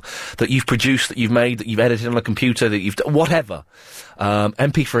 minutes long, that you've produced, that you've made, that you've edited on a computer, that you've... whatever.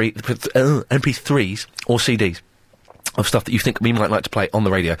 MP3s or CDs of stuff that you think we might like to play on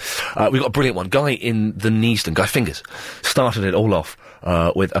the radio. We've got a brilliant one. Guy in the Neasden, Guy Fingers, started it all off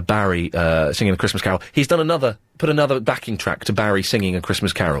with a Barry singing a Christmas carol. He's done put another backing track to Barry singing a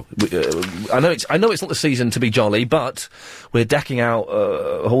Christmas carol. I know it's not the season to be jolly, but we're decking out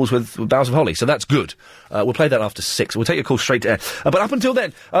halls with boughs of holly, so that's good. We'll play that after 6. We'll take your call straight to air. But up until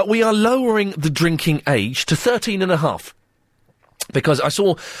then, we are lowering the drinking age to 13.5. Because I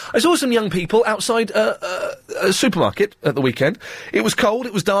saw some young people outside a supermarket at the weekend. It was cold,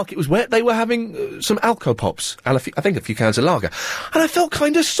 it was dark, it was wet. They were having some Alco Pops and I think a few cans of lager. And I felt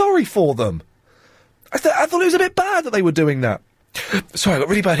kind of sorry for them. I thought it was a bit bad that they were doing that. Sorry, I got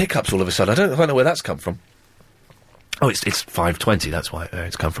really bad hiccups all of a sudden. I don't know where that's come from. Oh, it's 5:20. That's why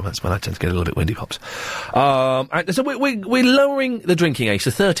it's come from. That's when I tend to get a little bit windy, Pops. So we're lowering the drinking age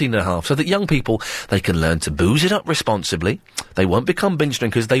to 13.5, so that young people, they can learn to booze it up responsibly. They won't become binge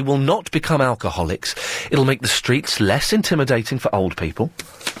drinkers. They will not become alcoholics. It'll make the streets less intimidating for old people.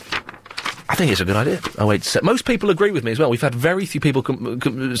 I think it's a good idea. Most people agree with me as well. We've had very few people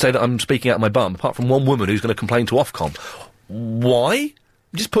say that I'm speaking out of my bum, apart from one woman who's going to complain to Ofcom. Why?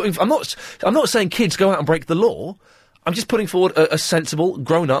 I'm not saying kids go out and break the law. I'm just putting forward a sensible,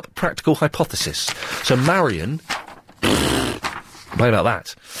 grown-up, practical hypothesis. So, Marion... play about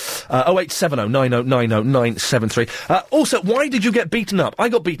that. 0870 9090973. Also, why did you get beaten up? I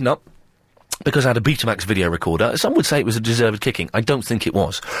got beaten up because I had a Betamax video recorder. Some would say it was a deserved kicking. I don't think it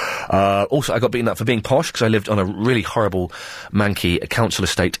was. Also, I got beaten up for being posh, because I lived on a really horrible, manky council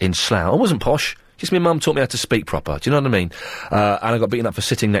estate in Slough. I wasn't posh. Just my mum taught me how to speak proper. Do you know what I mean? And I got beaten up for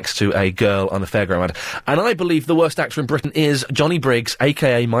sitting next to a girl on a fairground. And I believe the worst actor in Britain is Johnny Briggs,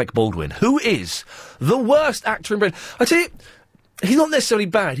 a.k.a. Mike Baldwin. Who is the worst actor in Britain? I tell you, he's not necessarily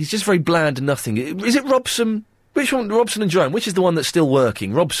bad. He's just very bland and nothing. Is it Robson? Which one? Robson and Jerome? Which is the one that's still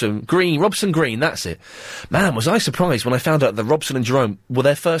working? Robson Green, that's it. Man, was I surprised when I found out that Robson and Jerome were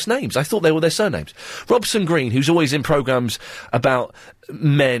their first names. I thought they were their surnames. Robson Green, who's always in programmes about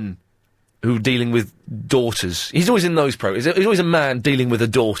men who are dealing with daughters. He's always in those programs. He's always a man dealing with a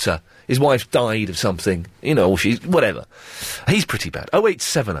daughter. His wife died of something. You know, or she's... whatever. He's pretty bad.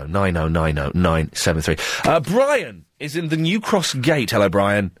 0870 9090 973. Brian is in the New Cross Gate. Hello,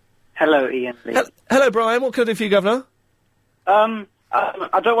 Brian. Hello, Ian Lee. Hello, Brian. What can I do for you, Governor? I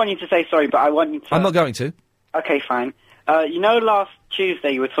don't want you to say sorry, but I want you to... I'm not going to. Okay, fine. You know last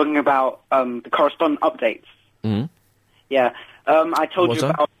Tuesday you were talking about the correspondent updates? Mm. Yeah. I told you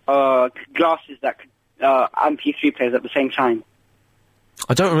about glasses that could MP3 players at the same time.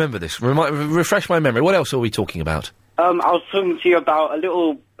 I don't remember this. Refresh my memory. What else are we talking about? I was talking to you about a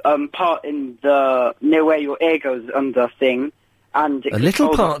little part in the near where your ear goes under thing. And a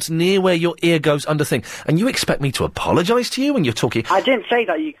little part near where your ear goes under thing. And you expect me to apologise to you when you're talking... I didn't say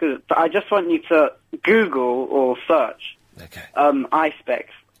that you could, but I just want you to Google or search iSpecs.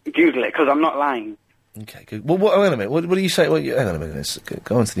 Google it, because I'm not lying. Okay, good. Well, hang on a minute. What do you say? Hang on a minute. Let's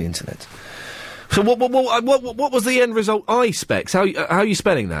go onto the internet. So what was the end result? iSpecs. How are you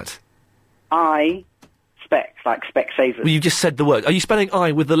spelling that? iSpecs, like Specsavers. Well, you just said the word. Are you spelling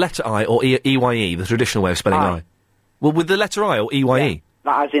I with the letter I or E-Y-E, the traditional way of spelling I? Well, with the letter I or E-Y-E?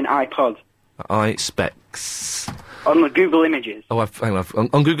 Yeah, as in iPod. iSpecs. On the Google Images. Oh, hang on.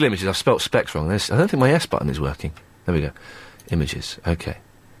 On Google Images, I've spelt specs wrong. I don't think my S button is working. There we go. Images. Okay.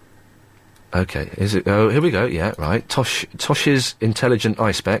 Is it? Oh, here we go. Yeah, right. Tosh's Intelligent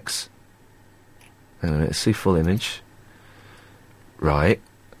iSpecs. Hang on, let's see full image. Right.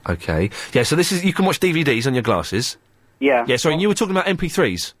 Okay. Yeah, so this is... you can watch DVDs on your glasses. Yeah. Yeah, sorry, and you were talking about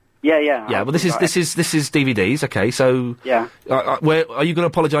MP3s. Yeah. Yeah, well, this is DVDs. Okay, so... Yeah. Where are you going to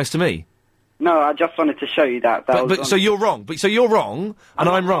apologise to me? No, I just wanted to show you that. So you're wrong. So you're wrong, and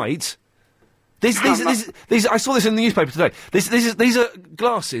I'm right. These I saw this in the newspaper today. These are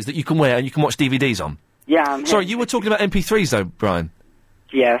glasses that you can wear and you can watch DVDs on. Yeah. Sorry, you were talking about MP3s though, Brian.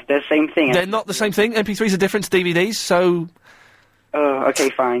 Yes, they're the same thing. They're not the same thing. MP3s are different to DVDs, so... okay,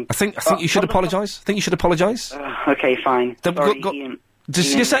 fine. I think you should apologise. Okay, fine. Sorry, Ian.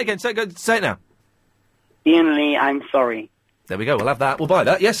 Just say it again. Say it now. Ian Lee, I'm sorry. There we go. We'll have that. We'll buy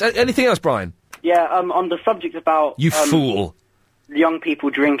that. Yes. Anything else, Brian? Yeah. On the subject about you fool, young people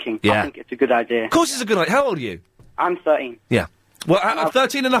drinking. Yeah. I think it's a good idea. Of course, it's a good idea. How old are you? I'm 13. Yeah. Well,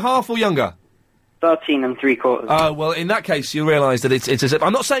 13 and a half or younger. 13 3/4. Oh, well, in that case, you realise that it's as if...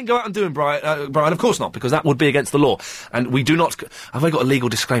 I'm not saying go out and do it, Brian, of course not, because that would be against the law. And we do not... Have I got a legal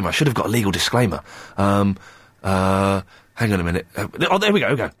disclaimer? I should have got a legal disclaimer. Hang on a minute. Oh, there we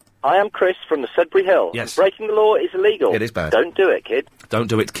go, I am Chris from the Sudbury Hill. Yes. Breaking the law is illegal. It is bad. Don't do it, kid. Don't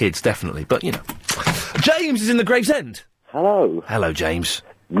do it, kids, definitely. But, you know. James is in the Gravesend. Hello. Hello, James.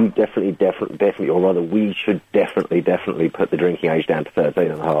 You definitely, or rather, we should definitely put the drinking age down to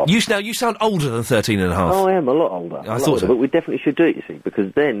 13 and a half. You sound older than 13 and a half. Oh, I am a lot older. I thought so. But we definitely should do it, you see,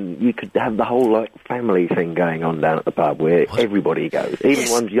 because then you could have the whole, family thing going on down at the pub where everybody goes,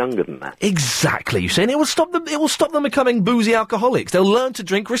 even ones younger than that. Exactly, you see, and it will stop them becoming boozy alcoholics. They'll learn to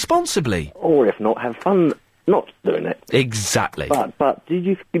drink responsibly. Or if not, have fun not doing it. Exactly. But did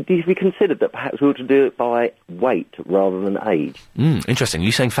you consider that perhaps we ought to do it by weight rather than age? Interesting. Are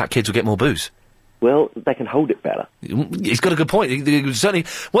you saying fat kids will get more booze? Well, they can hold it better. He's got a good point. Certainly,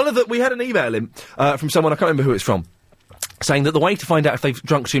 we had an email in from someone, I can't remember who it's from, saying that the way to find out if they've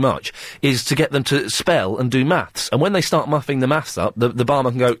drunk too much is to get them to spell and do maths. And when they start muffing the maths up, the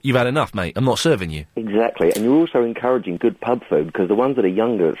barman can go, "You've had enough, mate. I'm not serving you." Exactly. And you're also encouraging good pub food, because the ones that are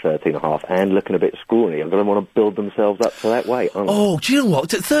younger at 13 and a half and looking a bit scrawny and don't want to build themselves up to that weight. Oh, do you know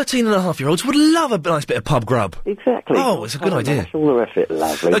what? 13 and a half year olds would love a nice bit of pub grub. Exactly. Oh, it's a good idea. All the rest of it,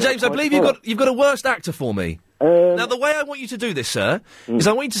 lovely. Now, James, I believe you've got a worst actor for me. Now, the way I want you to do this, sir, is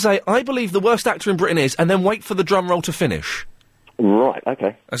I want you to say, "I believe the worst actor in Britain is," and then wait for the drum roll to finish. Right,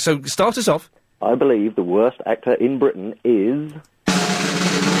 okay. So, start us off. I believe the worst actor in Britain is...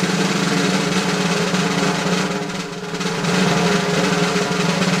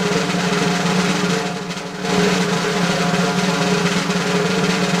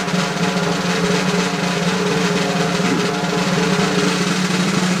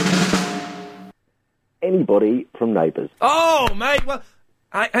 everybody from Neighbours. Oh, mate, well,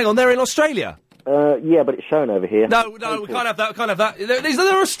 hang on, they're in Australia. Yeah, but it's shown over here. No, we can't have that,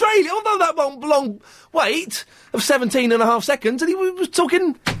 They're Australia, although that long wait of 17 and a half seconds, and he was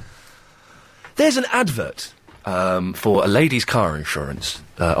talking... There's an advert for a lady's car insurance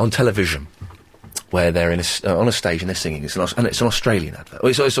on television where they're on a stage and they're singing, and it's an Australian advert.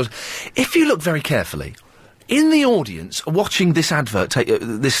 If you look very carefully... In the audience, watching this advert,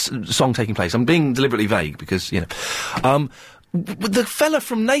 this song taking place, I'm being deliberately vague because, you know, the fella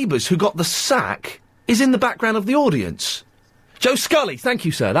from Neighbours who got the sack is in the background of the audience. Joe Scully, thank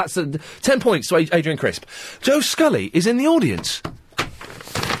you, sir. That's 10 points to Adrian Crisp. Joe Scully is in the audience.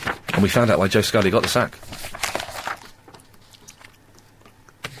 And we found out why Joe Scully got the sack.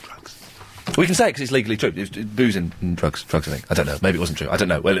 We can say it because it's legally true. It was booze and drugs, I think. I don't know. Maybe it wasn't true. I don't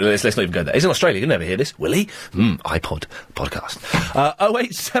know. Well, let's not even go there. He's in Australia. You'll never hear this, will he? iPod podcast.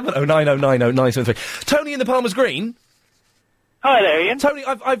 08709090973. Tony in the Palmer's Green. Hi there, Ian. Tony,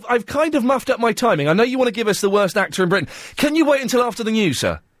 I've kind of muffed up my timing. I know you want to give us the worst actor in Britain. Can you wait until after the news,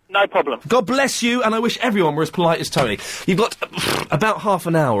 sir? No problem. God bless you, and I wish everyone were as polite as Tony. You've got about half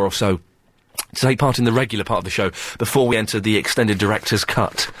an hour or so to take part in the regular part of the show before we enter the extended director's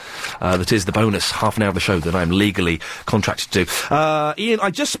cut. That is the bonus half an hour of the show that I'm legally contracted to do. Ian,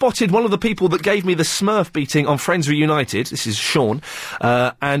 I just spotted one of the people that gave me the Smurf beating on Friends Reunited. This is Sean.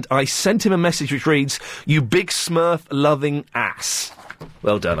 And I sent him a message which reads, "You big Smurf-loving ass."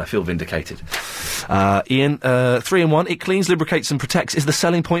 Well done, I feel vindicated. Ian, 3-in-1, it cleans, lubricates and protects is the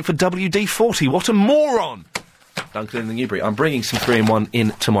selling point for WD-40. What a moron! Duncan in the Newbury. I'm bringing some 3-in-1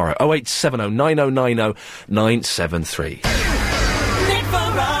 in tomorrow. 0870 9090 973.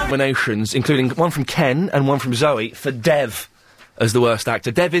 Nominations, including one from Ken and one from Zoe, for Dev as the worst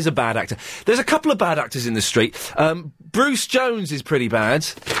actor. Dev is a bad actor. There's a couple of bad actors in the street. Bruce Jones is pretty bad.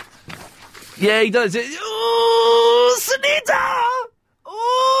 Yeah, he does it. Ooh, Sunita!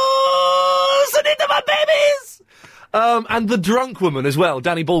 Ooh, Sunita, my babies! And the drunk woman as well.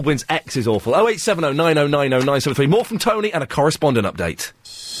 Danny Baldwin's ex is awful. 0870 9090 973. More from Tony and a correspondent update.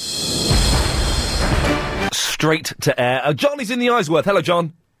 Straight to air. Johnny's in the Isworth. Hello,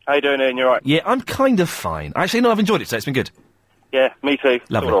 John. How you doing, Ian? You all right? Yeah, I'm kind of fine. Actually, no, I've enjoyed it today. It's been good. Yeah, me too.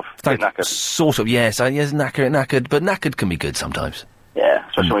 Lovely. Sort of. Thank Bit knackered. Sort of, yes. Yes, knackered, but knackered can be good sometimes. Yeah,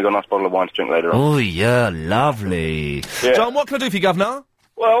 especially when we've got a nice bottle of wine to drink later on. Oh, yeah, lovely. Yeah. John, what can I do for you, Governor?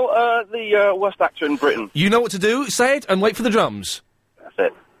 Well, the worst actor in Britain. You know what to do. Say it and wait for the drums. That's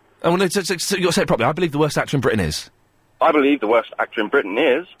it. Oh, well, you've got to say it properly. I believe the worst actor in Britain is. I believe the worst actor in Britain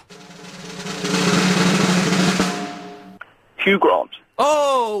is Hugh Grant.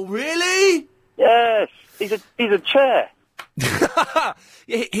 Oh, really? Yes, he's a chair.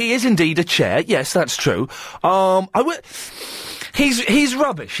 He is indeed a chair. Yes, that's true. He's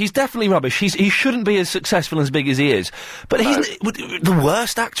rubbish. He's definitely rubbish. He shouldn't be as successful and as big as he is. But he's the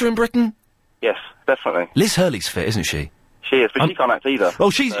worst actor in Britain. Yes, definitely. Liz Hurley's fit, isn't she? She is, but she can't act either.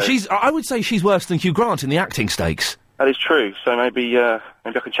 Well, she's. I would say she's worse than Hugh Grant in the acting stakes. That is true. So maybe I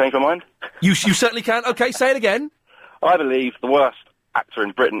can change my mind. You certainly can. Okay, say it again. I believe the worst actor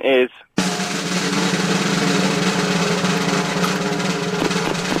in Britain is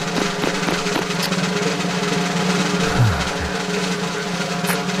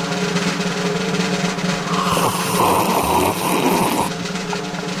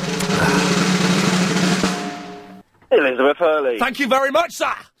Elizabeth Hurley. Thank you very much,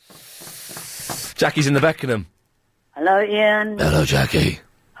 sir. Jackie's in the Beckenham. Hello, Ian. Hello, Jackie.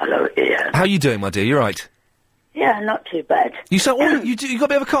 Hello, Ian. How are you doing, my dear? You right? Yeah, not too bad. You sound. You got a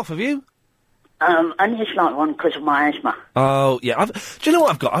bit of a cough, have you? Only a slight one because of my asthma. Oh, yeah. Do you know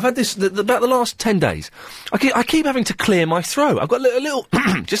what I've got? I've had this about the last 10 days. I keep having to clear my throat. I've got a little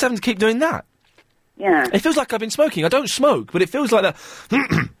just having to keep doing that. Yeah. It feels like I've been smoking. I don't smoke, but it feels like that.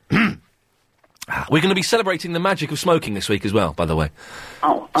 We're going to be celebrating the magic of smoking this week as well, by the way.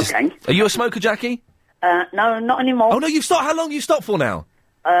 Oh, okay. Are you a smoker, Jackie? No, not anymore. Oh, no, you've stopped. How long you stopped for now?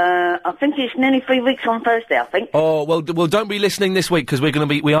 I think it's nearly 3 weeks on Thursday, I think. Oh, well, don't be listening this week, because we are going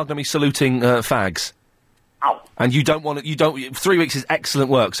to be saluting, fags. Oh. And you don't want to, 3 weeks is excellent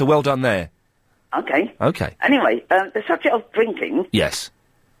work, so well done there. Okay. Okay. Anyway, the subject of drinking. Yes.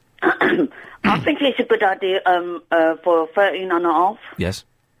 I think it's a good idea, for 13 and a half. Yes.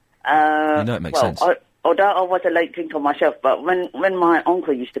 It makes sense. Although I was a late drinker myself, but when my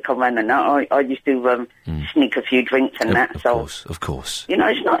uncle used to come round and that, I used to sneak a few drinks and that. Of course. You know,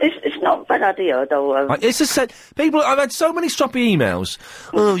 it's not a bad idea, though. It's a set. People, I've had so many stroppy emails.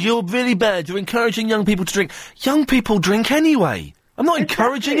 Oh, you're really bad. You're encouraging young people to drink. Young people drink anyway. I'm not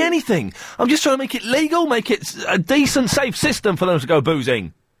encouraging anything. I'm just trying to make it legal, make it a decent, safe system for them to go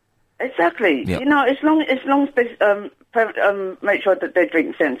boozing. Exactly. Yeah. You know, as long as they make sure that they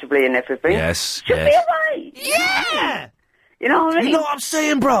drink sensibly and everything. Yes, Should yes. be alright. Yeah! You know what I mean? You know what I'm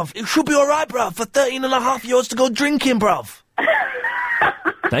saying, bruv? It should be alright, bruv, for 13 and a half years to go drinking, bruv.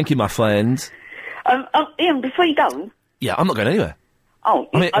 Thank you, my friend. Ian, before you go... Yeah, I'm not going anywhere. Oh,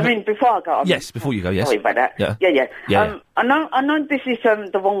 I mean, before I go... Yes, before you go, yes. Sorry about that. Yeah. Yeah. I know this is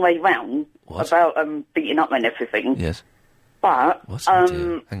the wrong way round about beating up and everything. Yes. But, What's the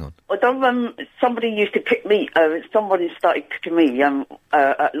idea? Hang on. although somebody used to pick me, somebody started picking me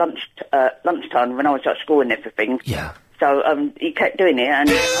at lunchtime when I was at school and everything. Yeah. So he kept doing it, and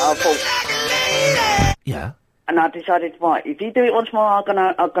I thought... Yeah. And I decided, right, if you do it once more, I'm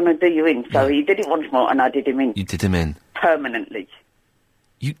gonna do you in. So he did it once more, and I did him in. You did him in? Permanently.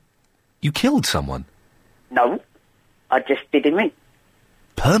 You killed someone? No. I just did him in.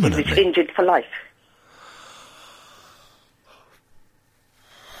 Permanently? He was injured for life.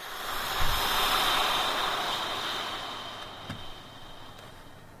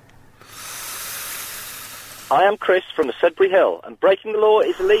 I am Chris from the Sudbury Hill, and breaking the law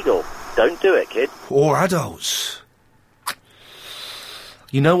is illegal. Don't do it, kid. Or adults.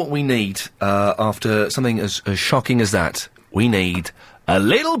 You know what we need after something as shocking as that? We need a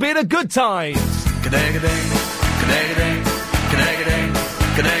little bit of good times. Ka-dag-a-ding, ka-dag-a-ding, ka-dag-a-ding,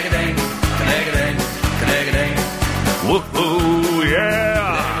 ka-dag-a-ding, ka-dag-a-ding, ka-dag-a-ding. Woo-hoo, yeah!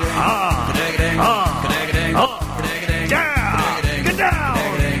 Yeah! Get down!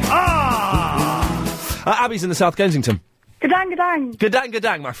 Abby's in the South Kensington. Gadang, gadang. Gadang,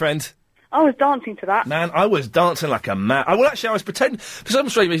 gadang, my friend. I was dancing to that. Man, I was dancing like a mad... Well, actually, I was pretending... For some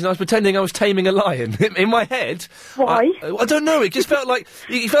strange reason, I was pretending I was taming a lion. In my head... Why? I don't know, it just felt like...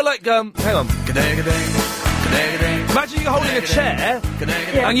 It felt like, hang on. Imagine you're holding a chair,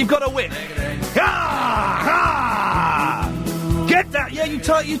 and you've got a whip. Get that! Yeah,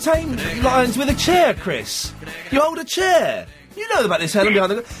 you tame lions with a chair, Chris. You hold a chair. You know about this, Helen,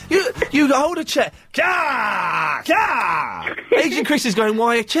 behind the... You hold a chair. Agent Chris is going,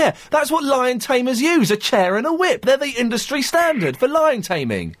 why a chair? That's what lion tamers use, a chair and a whip. They're the industry standard for lion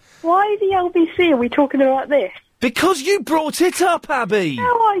taming. Why the LBC are we talking about this? Because you brought it up, Abby. No,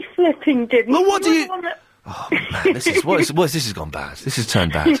 I flipping didn't. Well, what do you... Oh, man, this has gone bad. This has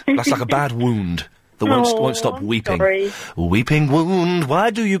turned bad. That's like a bad wound that won't stop weeping. Sorry. Weeping wound, why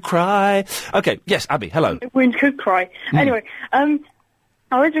do you cry? Okay, yes, Abby, hello. Wound could cry. Anyway, I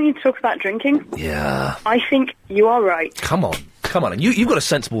was going to talk about drinking. Yeah. I think you are right. Come on. And you've got a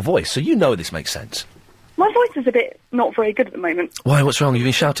sensible voice, so you know this makes sense. My voice is a bit not very good at the moment. Why, what's wrong? You've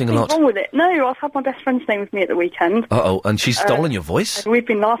been shouting a lot. What's wrong with it? No, I've had my best friend staying with me at the weekend. Uh-oh, and she's stolen your voice? And we've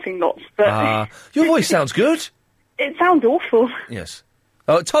been laughing lots, but... your voice sounds good. It sounds awful. Yes.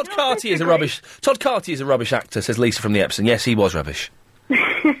 Oh, Todd Carty is a rubbish actor, says Lisa from the Epsom. Yes, he was rubbish.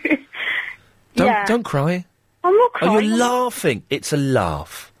 Don't cry. I'm not crying. Oh, you're laughing. It's a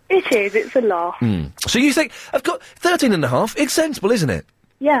laugh. It is, it's a laugh. So you think, I've got 13 and a half, it's sensible, isn't it?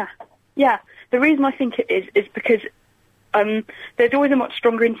 Yeah. The reason I think it is because there's always a much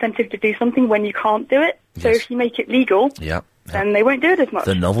stronger incentive to do something when you can't do it. So if you make it legal, then they won't do it as much.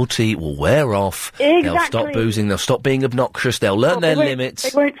 The novelty will wear off. Exactly. They'll stop boozing, they'll stop being obnoxious, they'll learn their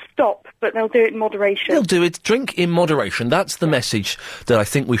limits. They won't stop, but they'll do it in moderation. They'll do it. Drink in moderation. That's the message that I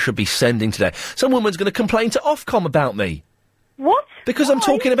think we should be sending today. Some woman's going to complain to Ofcom about me. What? Because I'm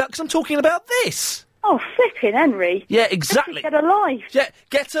talking about this. Oh, flipping Henry. Yeah, exactly. Get a life. Yeah,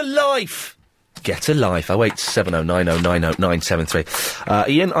 get a life. Get a life. 08709090973.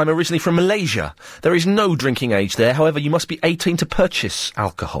 Ian, I'm originally from Malaysia. There is no drinking age there. However, you must be 18 to purchase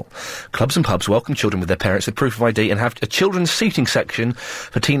alcohol. Clubs and pubs welcome children with their parents with proof of ID and have a children's seating section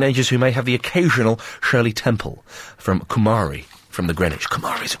for teenagers who may have the occasional Shirley Temple from Kumari from the Greenwich.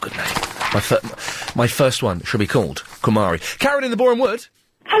 Kumari's a good name. My first one should be called Kumari. Karen in the Boreham Wood.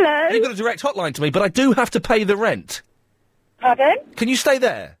 Hello. You've got a direct hotline to me, but I do have to pay the rent. Pardon? Can you stay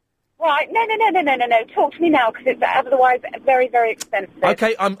there? Right, no. Talk to me now, because it's otherwise very, very expensive.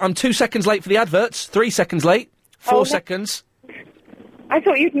 OK, I'm 2 seconds late for the adverts, 3 seconds late, 4 seconds. I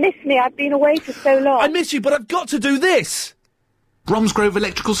thought you'd miss me. I've been away for so long. I miss you, but I've got to do this. Bromsgrove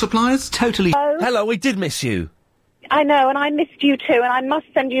Electrical Suppliers, totally... Hello, we did miss you. I know, and I missed you too, and I must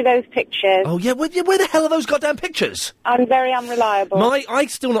send you those pictures. Oh, yeah, where the hell are those goddamn pictures? I'm very unreliable. I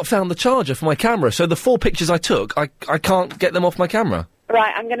still not found the charger for my camera, so the 4 pictures I took, I can't get them off my camera.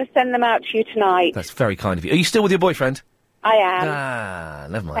 Right, I'm going to send them out to you tonight. That's very kind of you. Are you still with your boyfriend? I am. Ah,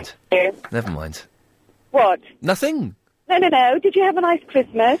 never mind. Thank you. Never mind. What? Nothing. No. Did you have a nice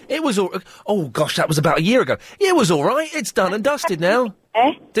Christmas? It was all... Oh, gosh, that was about a year ago. Yeah, it was all right. It's done and dusted now.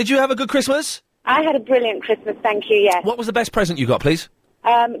 Eh? Did you have a good Christmas? I had a brilliant Christmas, thank you, yes. What was the best present you got, please?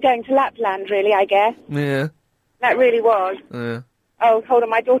 Going to Lapland, really, I guess. Yeah. That really was. Yeah. Oh, hold on,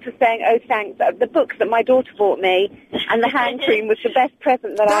 my daughter's saying, oh, thanks. The books that my daughter bought me and the hand cream was the best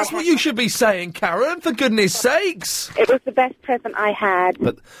present that I had. That's what you should be saying, Karen, for goodness sakes. It was the best present I had.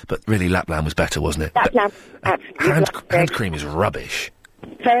 But really, Lapland was better, wasn't it? Lapland, absolutely. Hand cream is rubbish.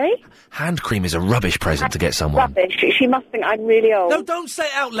 Sorry? Hand cream is a rubbish present to get someone. Rubbish. She must think I'm really old. No, don't say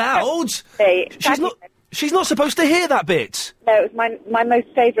it out loud. Hey, She's not supposed to hear that bit. No, it was my most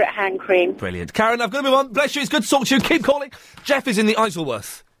favourite hand cream. Brilliant. Karen, I've got to move on. Bless you, it's good to talk to you. Keep calling. Jeff is in the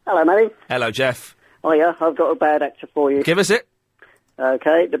Isleworth. Hello, Matty. Hello, Jeff. Oh, yeah, I've got a bad actor for you. Give us it.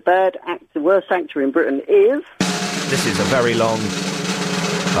 Okay, the worst actor in Britain is... This is a very long...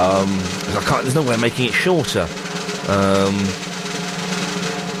 there's no way of making it shorter.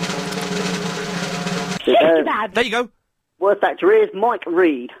 There you go. Worst actor is Mike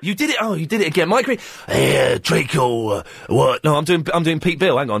Reid. You did it. Oh, you did it again, Mike Reid. Hey, Draco. What? No, I'm doing Pete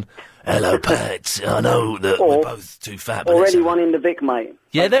Bill. Hang on. Hello, Pat. I know that we're both too fat. But or anyone in the Vic, mate.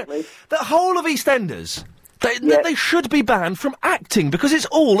 Yeah, the whole of EastEnders. They should be banned from acting because it's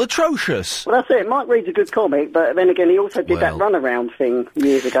all atrocious. Well, that's it. Mike Reid's a good comic, but then again, he also did that runaround thing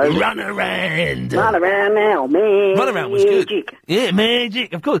years ago. Runaround. Run around now, man. Runaround was good. Yeah,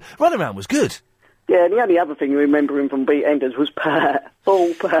 magic. Of course, Runaround was good. Yeah, and the only other thing you remember him from EastEnders was Pat.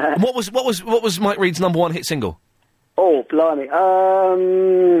 Oh, Pat. What was Mike Reid's number one hit single? Oh, blimey.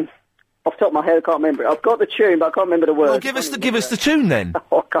 Off the top of my head, I can't remember it. I've got the tune, but I can't remember the words. Well, give us the tune then.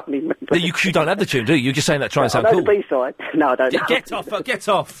 Oh, I can't even remember. You don't have the tune, do you? You're just saying that to try and sound I know cool. the B-side. No, I don't know. Get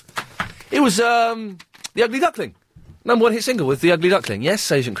off. It was, The Ugly Duckling. Number one hit single with The Ugly Duckling.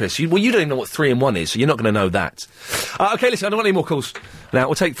 Yes, Agent Chris. You don't even know what 3 and 1 is, so you're not going to know that. Okay, listen, I don't want any more calls. Now,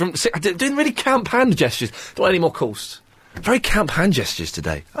 we'll take from... doing really camp hand gestures. Don't want any more calls. Very camp hand gestures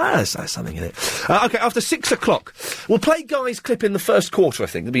today. There's something in it. Okay, after 6 o'clock, we'll play Guy's clip in the first quarter, I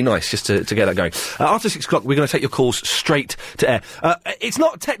think. It'd be nice just to get that going. After 6 o'clock, we're going to take your calls straight to air. It's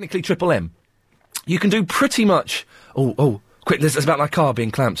not technically Triple M. You can do pretty much... Oh, quick, there's about my car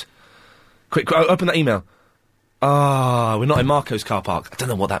being clamped. Quick, open that email. We're not in Marco's car park. I don't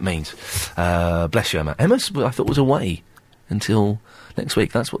know what that means. Bless you, Emma. Emma, I thought was away until next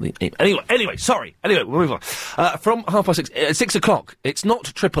week. That's what the... Anyway, sorry. Anyway, we'll move on. From 6:30, 6 o'clock, it's not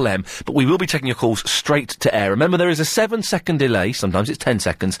Triple M, but we will be taking your calls straight to air. Remember, there is a 7-second delay. Sometimes it's 10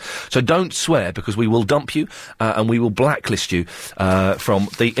 seconds. So don't swear, because we will dump you, and we will blacklist you, from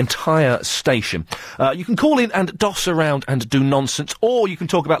the entire station. You can call in and doss around and do nonsense, or you can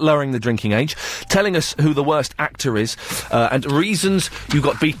talk about lowering the drinking age, telling us who the worst actor is, and reasons you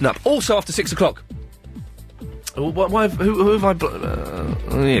got beaten up. Also, after 6 o'clock... who have I...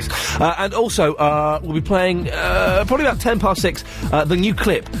 yes. And also, we'll be playing, probably about 6:10, the new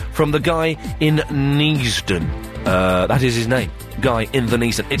clip from the guy in Neasden. That is his name. Guy in the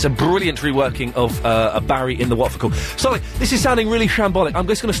Neasden. It's a brilliant reworking of a Barry in the Watford Call. Sorry, this is sounding really shambolic. I'm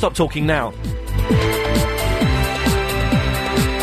just going to stop talking now.